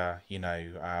wanting to,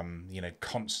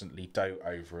 constantly dote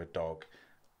over a dog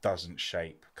doesn't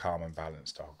shape calm and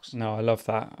balanced dogs. No, I love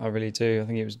that. I really do. I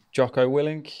think it was Jocko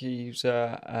Willink. He's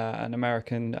an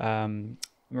American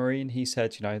Marine. He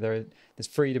said, there's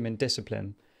freedom in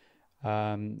discipline.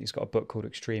 He's got a book called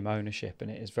Extreme Ownership,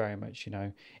 and it is very much,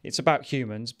 it's about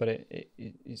humans, but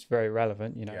it's very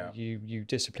relevant. You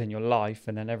discipline your life,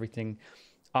 and then everything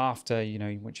after,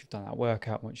 once you've done that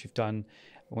workout, once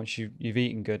you've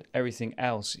eaten good, everything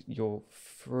else, you're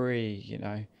free.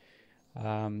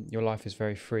 Your life is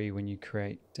very free when you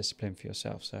create discipline for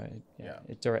yourself. So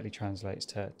it directly translates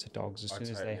to dogs. As soon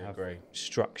as they have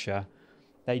structure,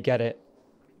 they get it.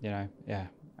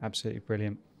 Absolutely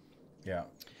brilliant. Yeah.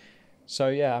 So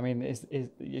yeah, I mean, is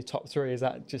your top three? Is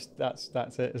that just that's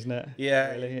it, isn't it?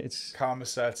 Yeah, Really, it's calm,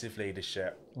 assertive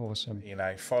leadership. awesome. You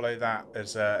know, follow that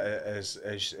as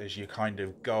as your kind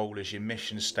of goal, as your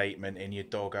mission statement in your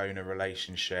dog owner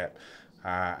relationship,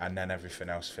 and then everything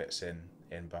else fits in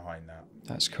behind that.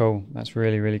 That's cool. That's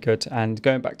really, really good. And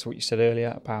going back to what you said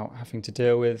earlier about having to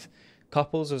deal with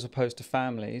couples as opposed to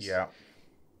families, Yeah.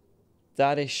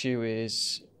 that issue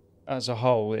is, as a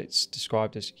whole, it's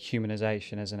described as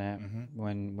humanization, isn't it?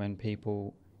 Hmm. When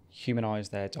people humanize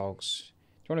their dogs.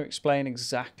 Do you want to explain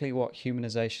exactly what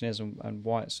humanization is and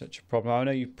why it's such a problem? I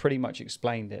know you've pretty much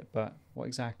explained it, but what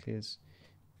exactly is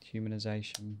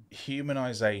humanization?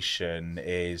 Humanization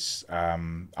is,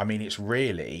 I mean, it's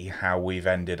really how we've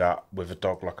ended up with a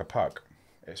dog like a pug.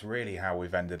 It's really how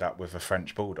we've ended up with a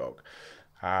French bulldog.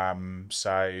 I mean,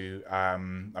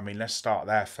 let's start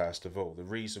there first of all. The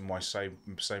reason why so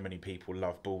many people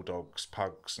love bulldogs,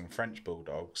 pugs, and French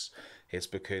bulldogs is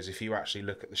because if you actually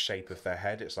look at the shape of their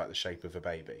head, it's like the shape of a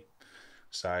baby.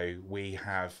 So we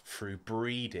have, through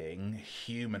breeding,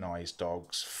 humanized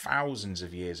dogs thousands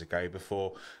of years ago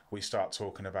before we start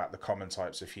talking about the common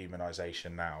types of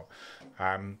humanization now.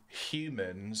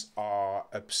 Humans are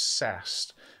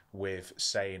obsessed with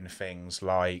saying things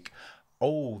like,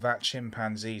 oh, that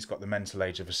chimpanzee's got the mental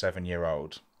age of a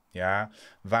 7-year-old. Yeah,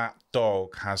 that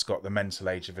dog has got the mental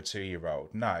age of a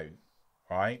 2-year-old. No,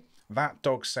 right? That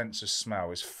dog's sense of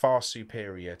smell is far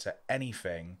superior to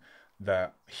anything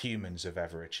that humans have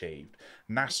ever achieved.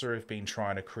 NASA have been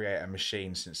trying to create a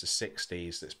machine since the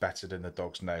 60s that's better than the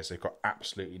dog's nose. They've got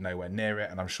absolutely nowhere near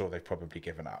it, and I'm sure they've probably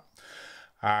given up.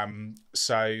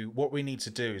 So what we need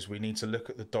to do is we need to look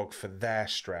at the dog for their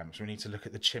strengths. We need to look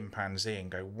at the chimpanzee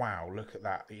and go, wow, look at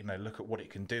that, you know, look at what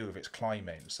it can do with its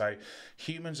climbing. So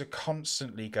humans are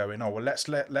constantly going, oh, well, let's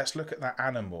look at that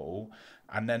animal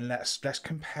and then let's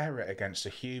compare it against a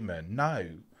human. No,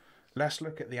 let's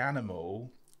look at the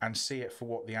animal and see it for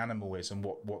what the animal is and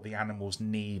what the animal's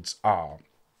needs are.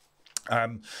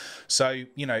 So,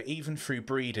 you know, even through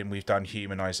breeding, we've done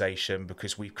humanization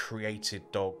because we've created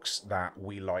dogs that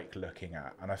we like looking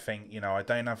at. And I think, you know, I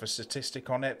don't have a statistic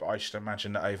on it, but I should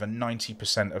imagine that over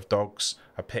 90% of dogs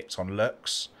are picked on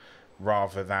looks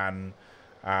rather than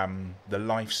the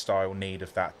lifestyle need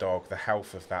of that dog, the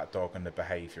health of that dog, and the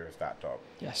behavior of that dog.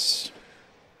 Yes.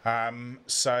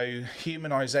 So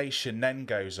humanization then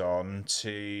goes on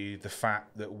to the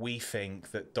fact that we think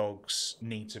that dogs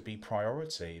need to be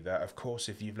priority. That, of course,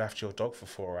 if you've left your dog for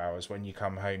 4 hours, when you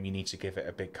come home, you need to give it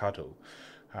a big cuddle.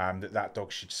 That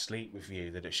dog should sleep with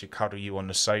you, that it should cuddle you on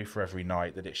the sofa every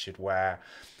night, that it should wear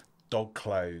dog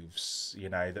clothes, you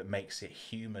know, that makes it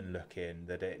human looking,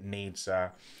 that it needs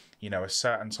a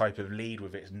certain type of lead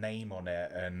with its name on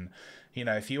it. And, you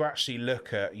know, if you actually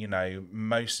look at, you know,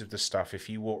 most of the stuff, if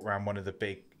you walk around one of the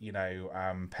big, you know,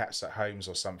 pets at homes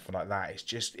or something like that,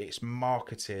 it's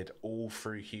marketed all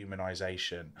through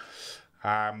humanization.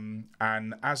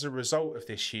 And as a result of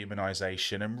this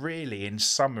humanization, and really in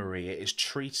summary, it is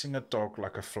treating a dog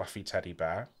like a fluffy teddy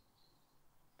bear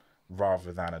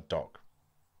rather than a dog.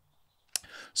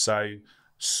 So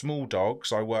small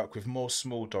dogs, I work with more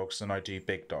small dogs than I do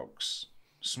big dogs.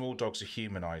 Small dogs are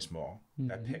humanized more. Mm-hmm.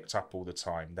 They're picked up all the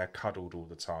time. They're cuddled all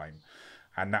the time.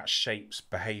 And that shapes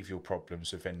behavioural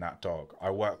problems within that dog.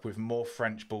 I work with more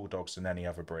French bulldogs than any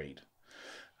other breed.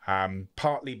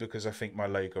 Partly because I think my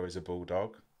logo is a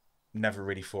bulldog. Never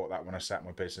really thought that when I set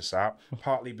my business up.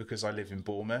 Partly because I live in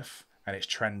Bournemouth and it's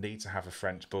trendy to have a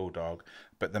French bulldog.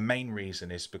 But the main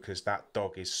reason is because that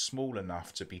dog is small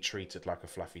enough to be treated like a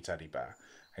fluffy teddy bear.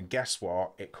 And guess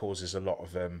what? It causes a lot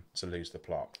of them to lose the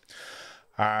plot.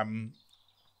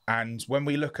 And when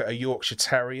we look at a Yorkshire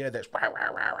Terrier that's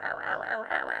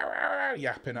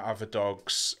yapping at other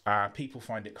dogs, people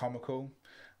find it comical,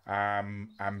 and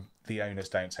the owners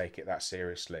don't take it that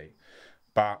seriously.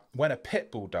 But when a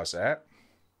pit bull does it,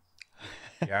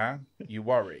 yeah, you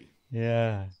worry.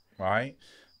 Yeah. Right?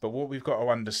 But what we've got to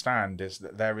understand is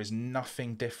that there is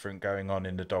nothing different going on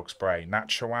in the dog's brain. That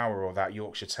Chihuahua or that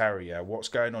Yorkshire Terrier, what's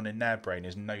going on in their brain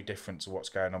is no different to what's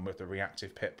going on with the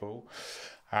reactive pit bull.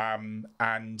 And,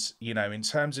 you know, in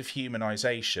terms of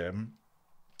humanization,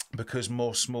 because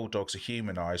more small dogs are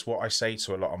humanized, what I say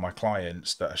to a lot of my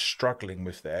clients that are struggling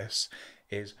with this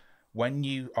is, when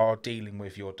you are dealing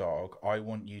with your dog, I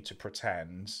want you to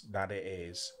pretend that it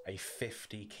is a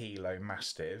 50-kilo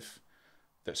Mastiff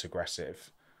that's aggressive.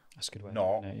 That's a good way.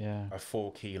 Not yeah. a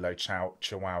 4-kilo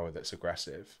Chihuahua that's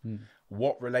aggressive.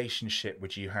 What relationship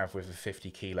would you have with a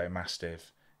 50-kilo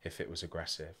Mastiff if it was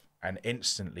aggressive? And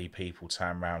instantly people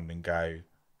turn around and go,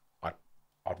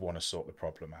 I'd want to sort the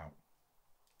problem out.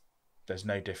 there's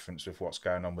no difference with what's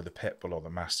going on with the pit bull or the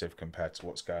mastiff compared to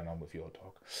what's going on with your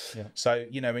dog. Yeah. So,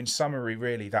 you know, in summary,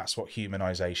 really, that's what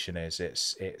humanization is.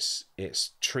 It's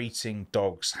treating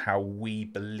dogs how we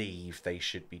believe they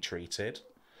should be treated,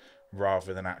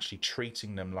 rather than actually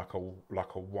treating them like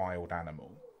a wild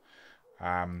animal.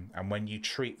 And when you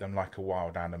treat them like a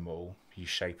wild animal, you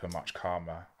shape a much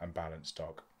calmer and balanced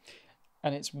dog.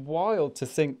 And it's wild to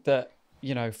think that,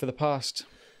 you know, for the past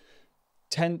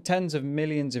tens of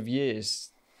millions of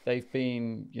years, they've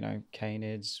been, you know,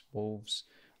 canids, wolves,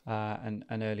 and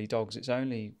early dogs. It's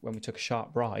only when we took a sharp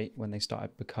right when they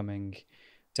started becoming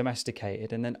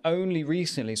domesticated. And then only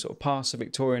recently, sort of past the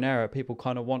Victorian era, people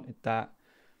kind of wanted that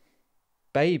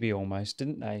baby almost,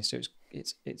 didn't they? So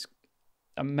it's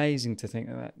amazing to think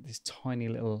that this tiny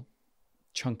little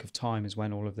chunk of time is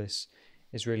when all of this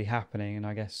is really happening. And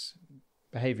I guess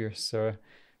behaviourists are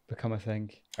become a thing.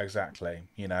 Exactly,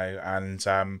 you know, and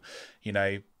you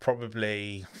know,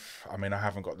 probably, I mean, I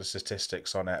haven't got the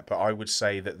statistics on it, but I would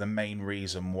say that the main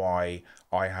reason why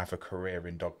I have a career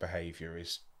in dog behaviour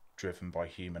is driven by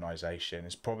humanisation.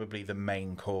 Is probably the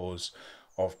main cause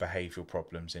of behavioural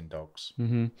problems in dogs.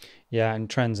 Mm-hmm. Yeah, and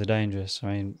trends are dangerous. I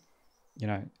mean, you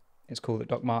know, it's cool that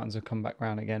Doc Martens have come back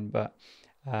round again, but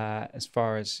as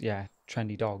far as, yeah,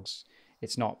 trendy dogs,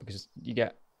 it's not, because you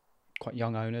get quite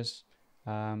young owners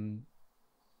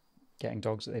getting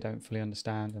dogs that they don't fully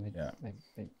understand, and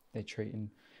they treat in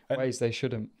ways they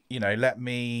shouldn't. You know, let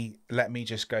me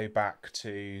just go back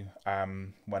to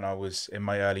when I was in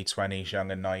my early 20s,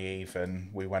 young and naive,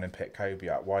 and we went and picked Kobe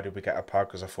up. Why did we get a pug?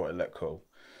 Because I thought it looked cool.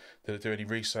 Did I do any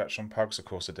research on pugs? Of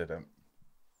course I didn't.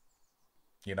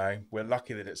 You know, we're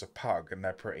lucky that it's a pug and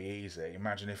they're pretty easy.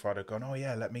 Imagine if I'd have gone, oh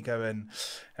yeah, let me go and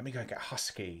get a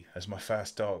husky as my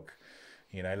first dog.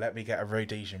 You know, let me get a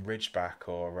Rhodesian Ridgeback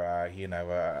or you know,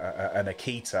 an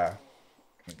Akita.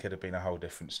 It could have been a whole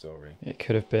different story. It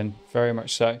could have been, very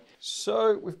much so.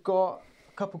 So we've got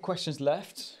a couple of questions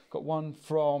left. Got one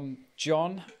from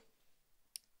John.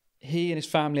 He and his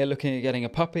family are looking at getting a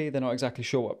puppy. They're not exactly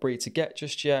sure what breed to get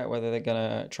just yet, whether they're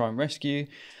going to try and rescue.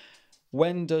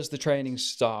 When does the training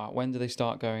start? When do they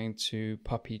start going to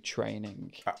puppy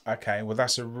training? Okay, well,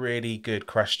 that's a really good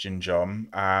question, John.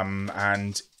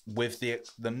 And with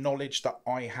the knowledge that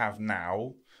I have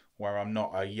now, where I'm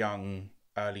not a young,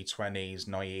 early 20s,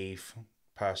 naive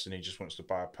person who just wants to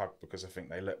buy a pug because I think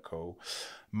they look cool,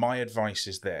 my advice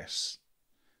is this.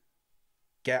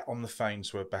 Get on the phone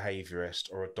to a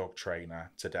behaviourist or a dog trainer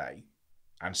today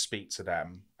and speak to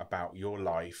them about your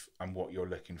life and what you're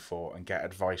looking for, and get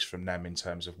advice from them in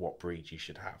terms of what breed you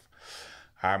should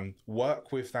have.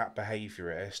 Work with that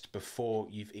behaviourist before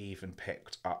you've even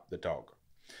picked up the dog,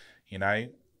 you know.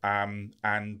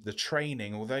 And the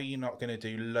training, although you're not going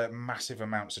to do massive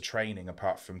amounts of training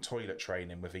apart from toilet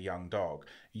training with a young dog,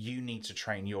 you need to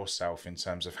train yourself in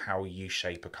terms of how you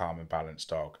shape a calm and balanced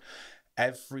dog.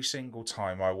 Every single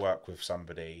time I work with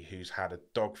somebody who's had a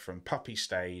dog from puppy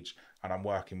stage and I'm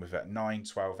working with it at 9,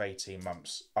 12, 18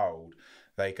 months old,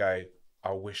 they go,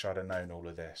 I wish I'd have known all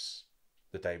of this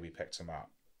the day we picked him up.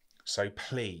 So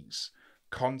please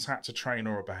contact a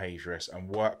trainer or a behaviourist and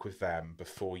work with them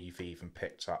before you've even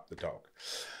picked up the dog.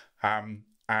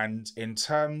 And in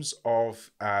terms of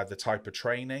the type of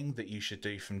training that you should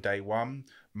do from day one,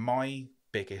 my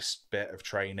biggest bit of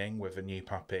training with a new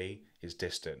puppy is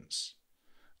distance.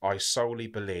 I solely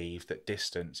believe that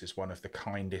distance is one of the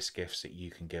kindest gifts that you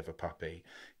can give a puppy.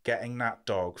 Getting that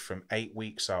dog from 8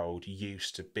 weeks old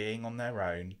used to being on their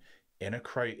own, in a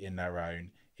crate in their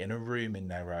own, in a room in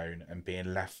their own, and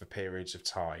being left for periods of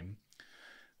time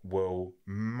will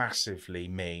massively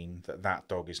mean that that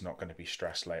dog is not going to be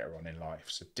stressed later on in life.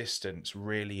 So distance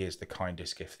really is the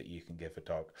kindest gift that you can give a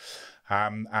dog.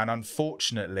 And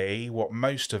unfortunately, what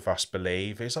most of us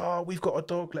believe is, oh, we've got a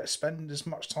dog, let's spend as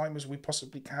much time as we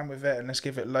possibly can with it, and let's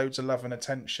give it loads of love and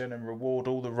attention and reward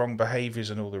all the wrong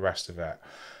behaviours and all the rest of it.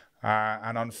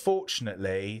 And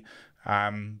unfortunately,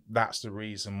 that's the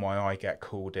reason why I get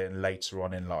called in later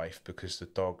on in life, because the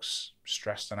dog's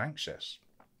stressed and anxious.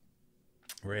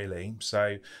 Really,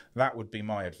 so that would be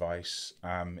my advice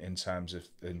in terms of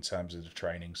the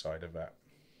training side of it.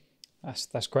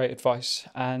 That's great advice.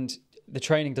 And the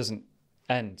training doesn't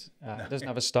end. It doesn't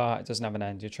have a start. It doesn't have an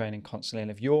end. You're training constantly, and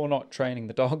if you're not training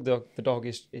the dog, the dog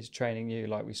is training you.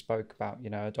 Like we spoke about, you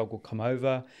know, a dog will come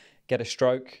over, get a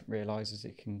stroke, realizes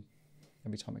it can.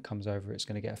 Every time it comes over, it's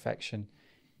going to get affection.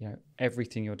 You know,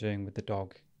 everything you're doing with the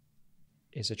dog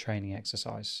is a training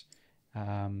exercise.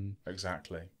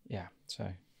 Exactly. Yeah, so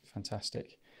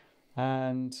fantastic.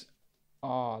 And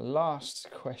our last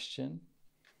question.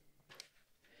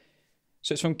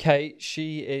 So it's from Kate.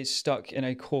 She is stuck in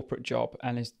a corporate job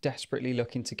and is desperately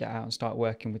looking to get out and start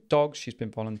working with dogs. She's been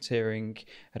volunteering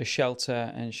at a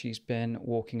shelter and she's been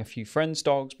walking a few friends'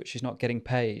 dogs, but she's not getting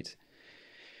paid.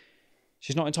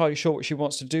 She's not entirely sure what she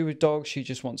wants to do with dogs. She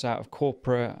just wants out of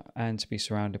corporate and to be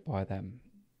surrounded by them.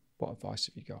 What advice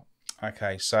have you got?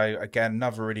 Okay, so again,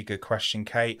 another really good question,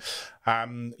 Kate.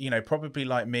 Probably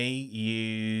like me,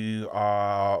 you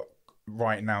are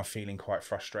right now feeling quite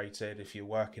frustrated. If you're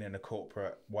working in a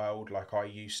corporate world like I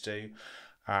used to,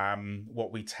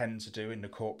 what we tend to do in the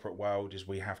corporate world is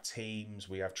we have teams,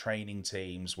 we have training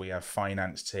teams, we have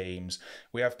finance teams,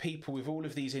 we have people with all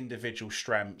of these individual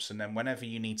strengths, and then whenever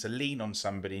you need to lean on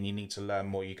somebody and you need to learn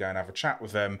more, you go and have a chat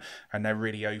with them and they're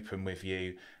really open with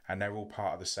you and they're all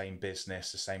part of the same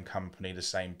business, the same company, the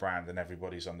same brand, and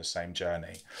everybody's on the same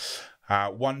journey.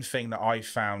 One thing that I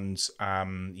found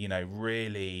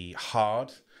really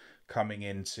hard coming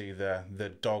into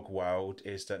the dog world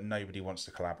is that nobody wants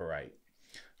to collaborate.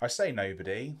 I say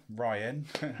nobody. Ryan,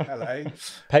 hello.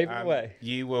 Pave the way.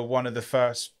 You were one of the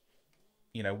first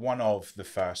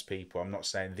people, I'm not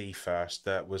saying the first,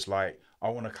 that was like, I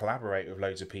want to collaborate with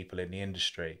loads of people in the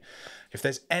industry. If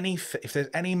there's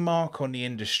any mark on the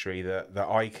industry that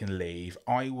I can leave,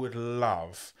 I would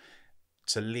love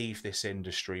to leave this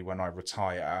industry when I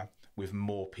retire with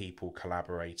more people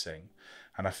collaborating.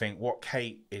 And I think what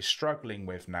Kate is struggling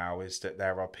with now is that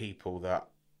there are people that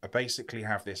basically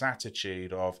have this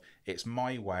attitude of it's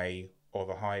my way or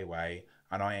the highway,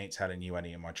 and I ain't telling you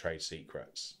any of my trade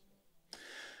secrets.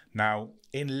 Now,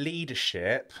 in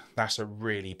leadership, that's a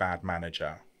really bad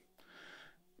manager,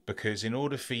 because in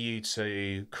order for you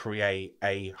to create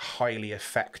a highly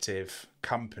effective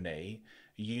company,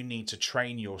 you need to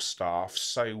train your staff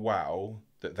so well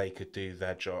that they could do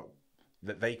their job,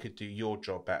 that they could do your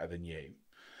job better than you.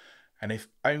 And if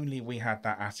only we had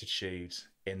that attitude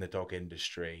in the dog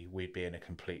industry, we'd be in a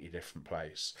completely different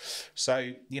place.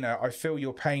 So, I feel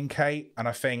your pain, Kate, and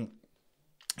I think,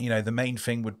 the main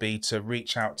thing would be to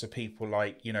reach out to people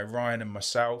like, Ryan and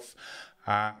myself,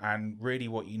 and really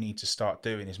what you need to start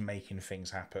doing is making things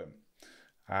happen.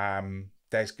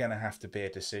 There's going to have to be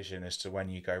a decision as to when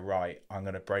you go, right, I'm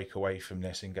going to break away from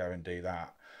this and go and do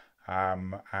that.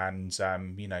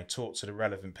 Talk to the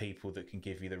relevant people that can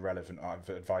give you the relevant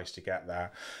advice to get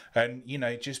there. And,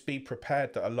 just be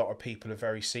prepared that a lot of people are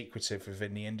very secretive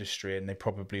within the industry and they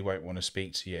probably won't want to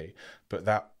speak to you. But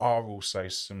there are also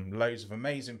loads of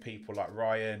amazing people like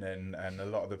Ryan and a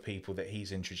lot of the people that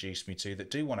he's introduced me to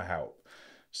that do want to help.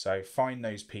 So find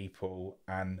those people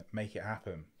and make it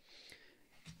happen.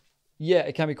 Yeah,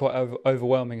 it can be quite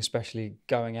overwhelming, especially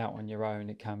going out on your own.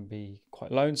 It can be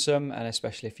quite lonesome, and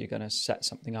especially if you're going to set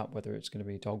something up, whether it's going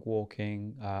to be dog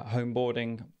walking, home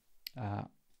boarding.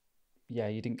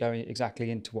 You didn't go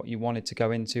exactly into what you wanted to go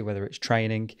into, whether it's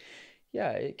training.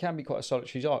 Yeah, it can be quite a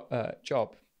solitary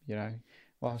job,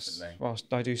 Whilst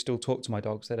I do still talk to my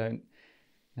dogs, they don't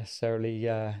necessarily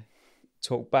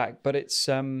talk back, but it's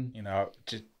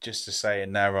just to say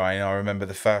in there, Ryan, I remember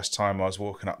the first time I was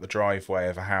walking up the driveway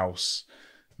of a house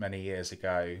many years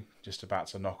ago, just about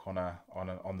to knock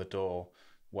on the door,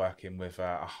 working with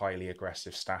a highly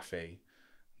aggressive staffy,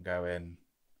 going,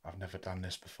 I've never done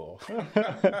this before.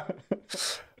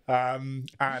 I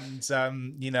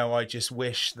just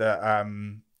wish that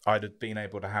I'd have been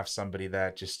able to have somebody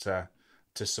there just to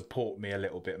support me a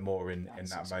little bit more in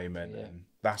that moment. Yeah. And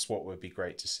that's what would be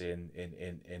great to see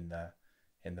in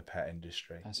the pet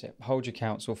industry. That's it. Hold your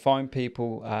counsel. Find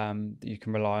people that you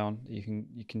can rely on, that you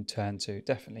can turn to.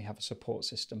 Definitely have a support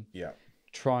system. Yeah.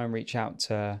 Try and reach out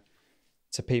to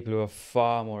people who are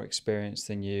far more experienced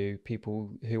than you,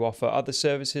 people who offer other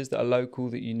services that are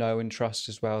local that you know and trust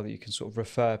as well, that you can sort of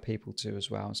refer people to as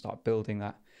well and start building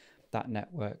that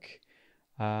network.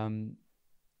 I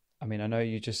know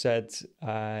you just said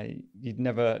you'd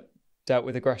never dealt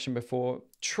with aggression before.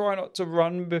 Try not to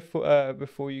run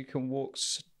before you can walk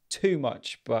too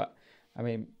much. But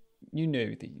you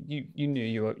knew that you knew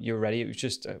you were ready. It was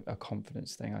just a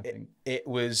confidence thing, I think. It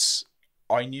was.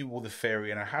 I knew all the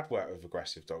theory, and I had worked with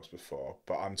aggressive dogs before.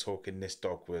 But I'm talking, this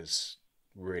dog was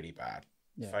really bad.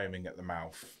 Yeah. Foaming at the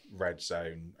mouth, red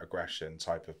zone aggression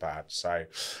type of bad. So,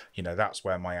 that's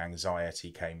where my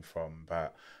anxiety came from.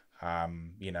 But I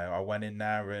went in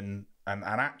there and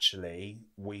actually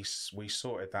we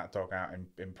sorted that dog out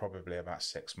in probably about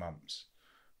 6 months.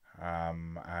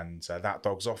 That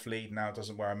dog's off lead now,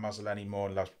 doesn't wear a muzzle anymore,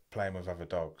 and loves playing with other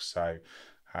dogs. So,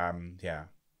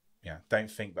 don't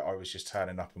think that I was just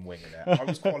turning up and winging it. I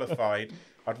was qualified.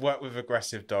 I'd worked with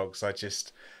aggressive dogs. I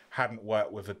just hadn't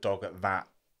worked with a dog at that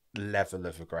level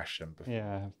of aggression before.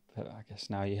 Yeah, I guess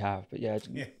now you have. But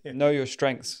know your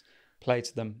strengths. play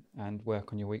to them and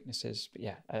work on your weaknesses. But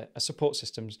yeah, a support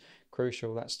system's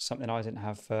crucial. That's something I didn't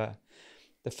have for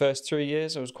the first 3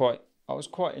 years. I was quite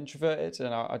introverted,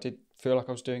 and I did feel like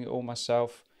I was doing it all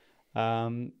myself,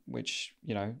 which,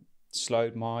 you know,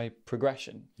 slowed my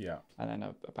progression. Yeah. And then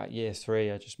about year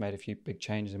 3, I just made a few big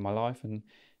changes in my life and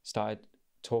started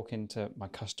talking to my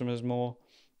customers more,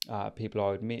 people I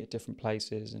would meet at different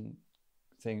places, and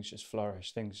things just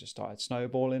flourished. Things just started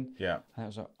snowballing. Yeah. And I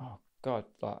was like, oh God,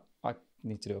 like, I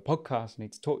need to do a podcast. I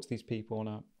need to talk to these people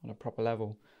on a proper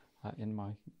level in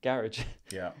my garage.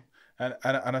 Yeah. And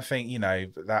I think, you know,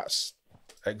 that's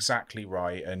exactly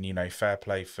right. And, you know, fair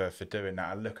play for doing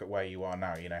that. And look at where you are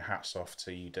now. You know, hats off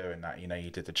to you doing that. You know, you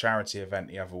did the charity event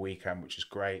the other weekend, which is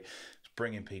great. It's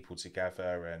bringing people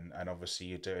together, and obviously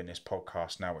you're doing this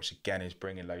podcast now, which again is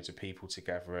bringing loads of people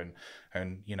together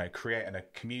and you know, creating a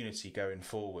community going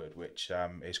forward, which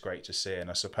is great to see. And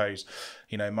I suppose,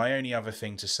 you know, my only other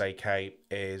thing to say, Kate,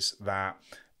 is that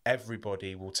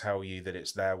everybody will tell you that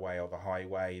it's their way or the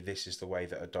highway. This is the way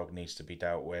that a dog needs to be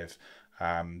dealt with.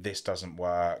 This doesn't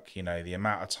work. You know, the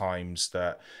amount of times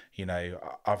that, you know,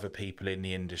 other people in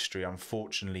the industry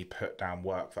unfortunately put down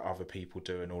work that other people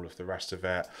do and all of the rest of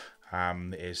it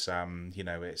is, you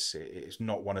know, it's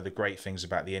not one of the great things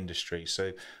about the industry.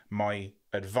 So my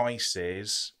advice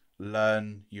is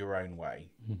learn your own way,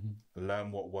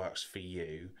 learn what works for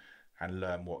you, and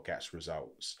learn what gets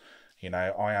results. You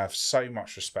know, I have so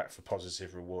much respect for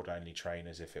positive reward only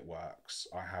trainers if it works.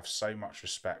 I have so much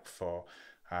respect for,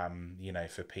 you know,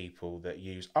 for people that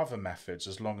use other methods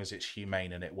as long as it's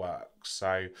humane and it works.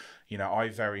 So, you know, I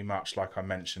very much, like I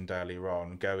mentioned earlier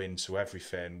on, go into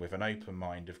everything with an open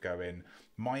mind of going,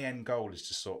 my end goal is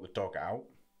to sort the dog out.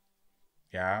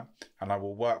 Yeah. And I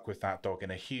will work with that dog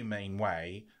in a humane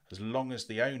way as long as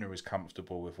the owner is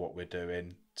comfortable with what we're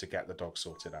doing to get the dog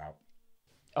sorted out.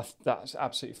 That's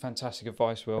absolutely fantastic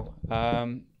advice, Will.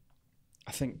 I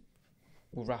think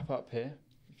we'll wrap up here,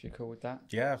 if you're cool with that.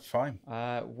 Yeah, fine.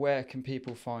 Where can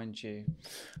people find you?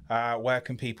 Where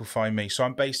can people find me? So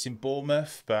I'm based in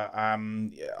Bournemouth, but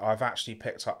I've actually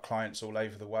picked up clients all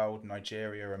over the world: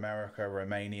 Nigeria, America,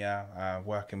 Romania.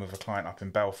 Working with a client up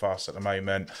in Belfast at the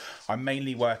moment. I'm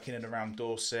mainly working in around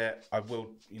Dorset. I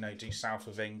will, you know, do south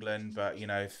of England, but you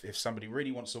know, if somebody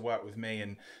really wants to work with me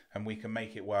and we can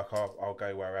make it work, I'll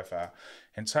go wherever.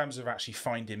 In terms of actually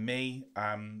finding me,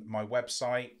 my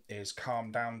website is Calm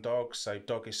Down Dog. So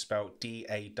dog is spelled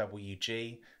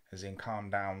D-A-W-G, as in calm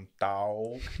down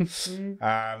dog.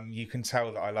 You can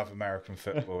tell that I love American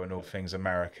football and all things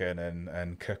American,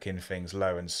 and cooking things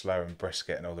low and slow and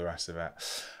brisket and all the rest of it.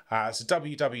 So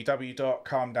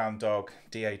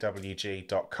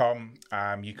www.calmdowndog.com.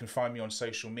 You can find me on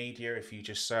social media if you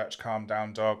just search Calm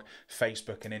Down Dog,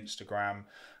 Facebook and Instagram.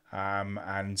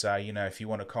 You know, if you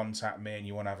want to contact me and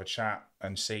you want to have a chat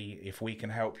and see if we can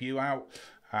help you out,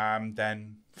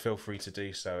 then feel free to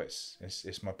do so.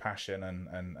 It's my passion, and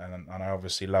I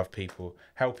obviously love people,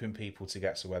 helping people to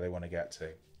get to where they want to get to.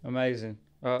 Amazing.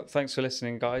 Well, thanks for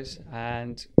listening, guys.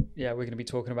 And yeah, we're going to be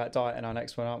talking about diet in our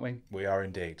next one, aren't we? We are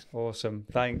indeed. Awesome.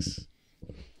 Thanks.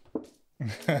 I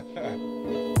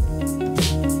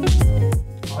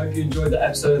hope you enjoyed the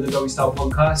episode of the Doggy Style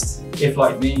Podcast. If,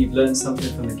 like me, you've learned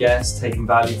something from the guests, taken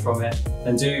value from it,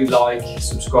 then do like,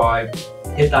 subscribe,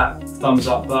 hit that thumbs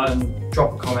up button,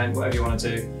 drop a comment, whatever you want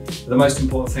to do. But the most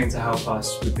important thing to help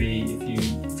us would be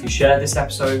if you share this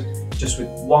episode just with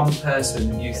one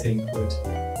person that you think would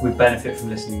benefit from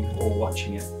listening or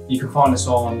watching it. You can find us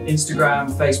on Instagram,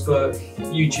 Facebook,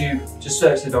 YouTube. Just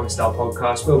search the Doggy Style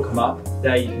Podcast. We'll come up.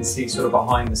 There you can see sort of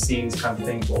behind the scenes kind of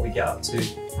thing, what we get up to.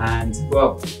 And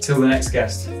well, till the next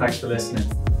guest, thanks for listening.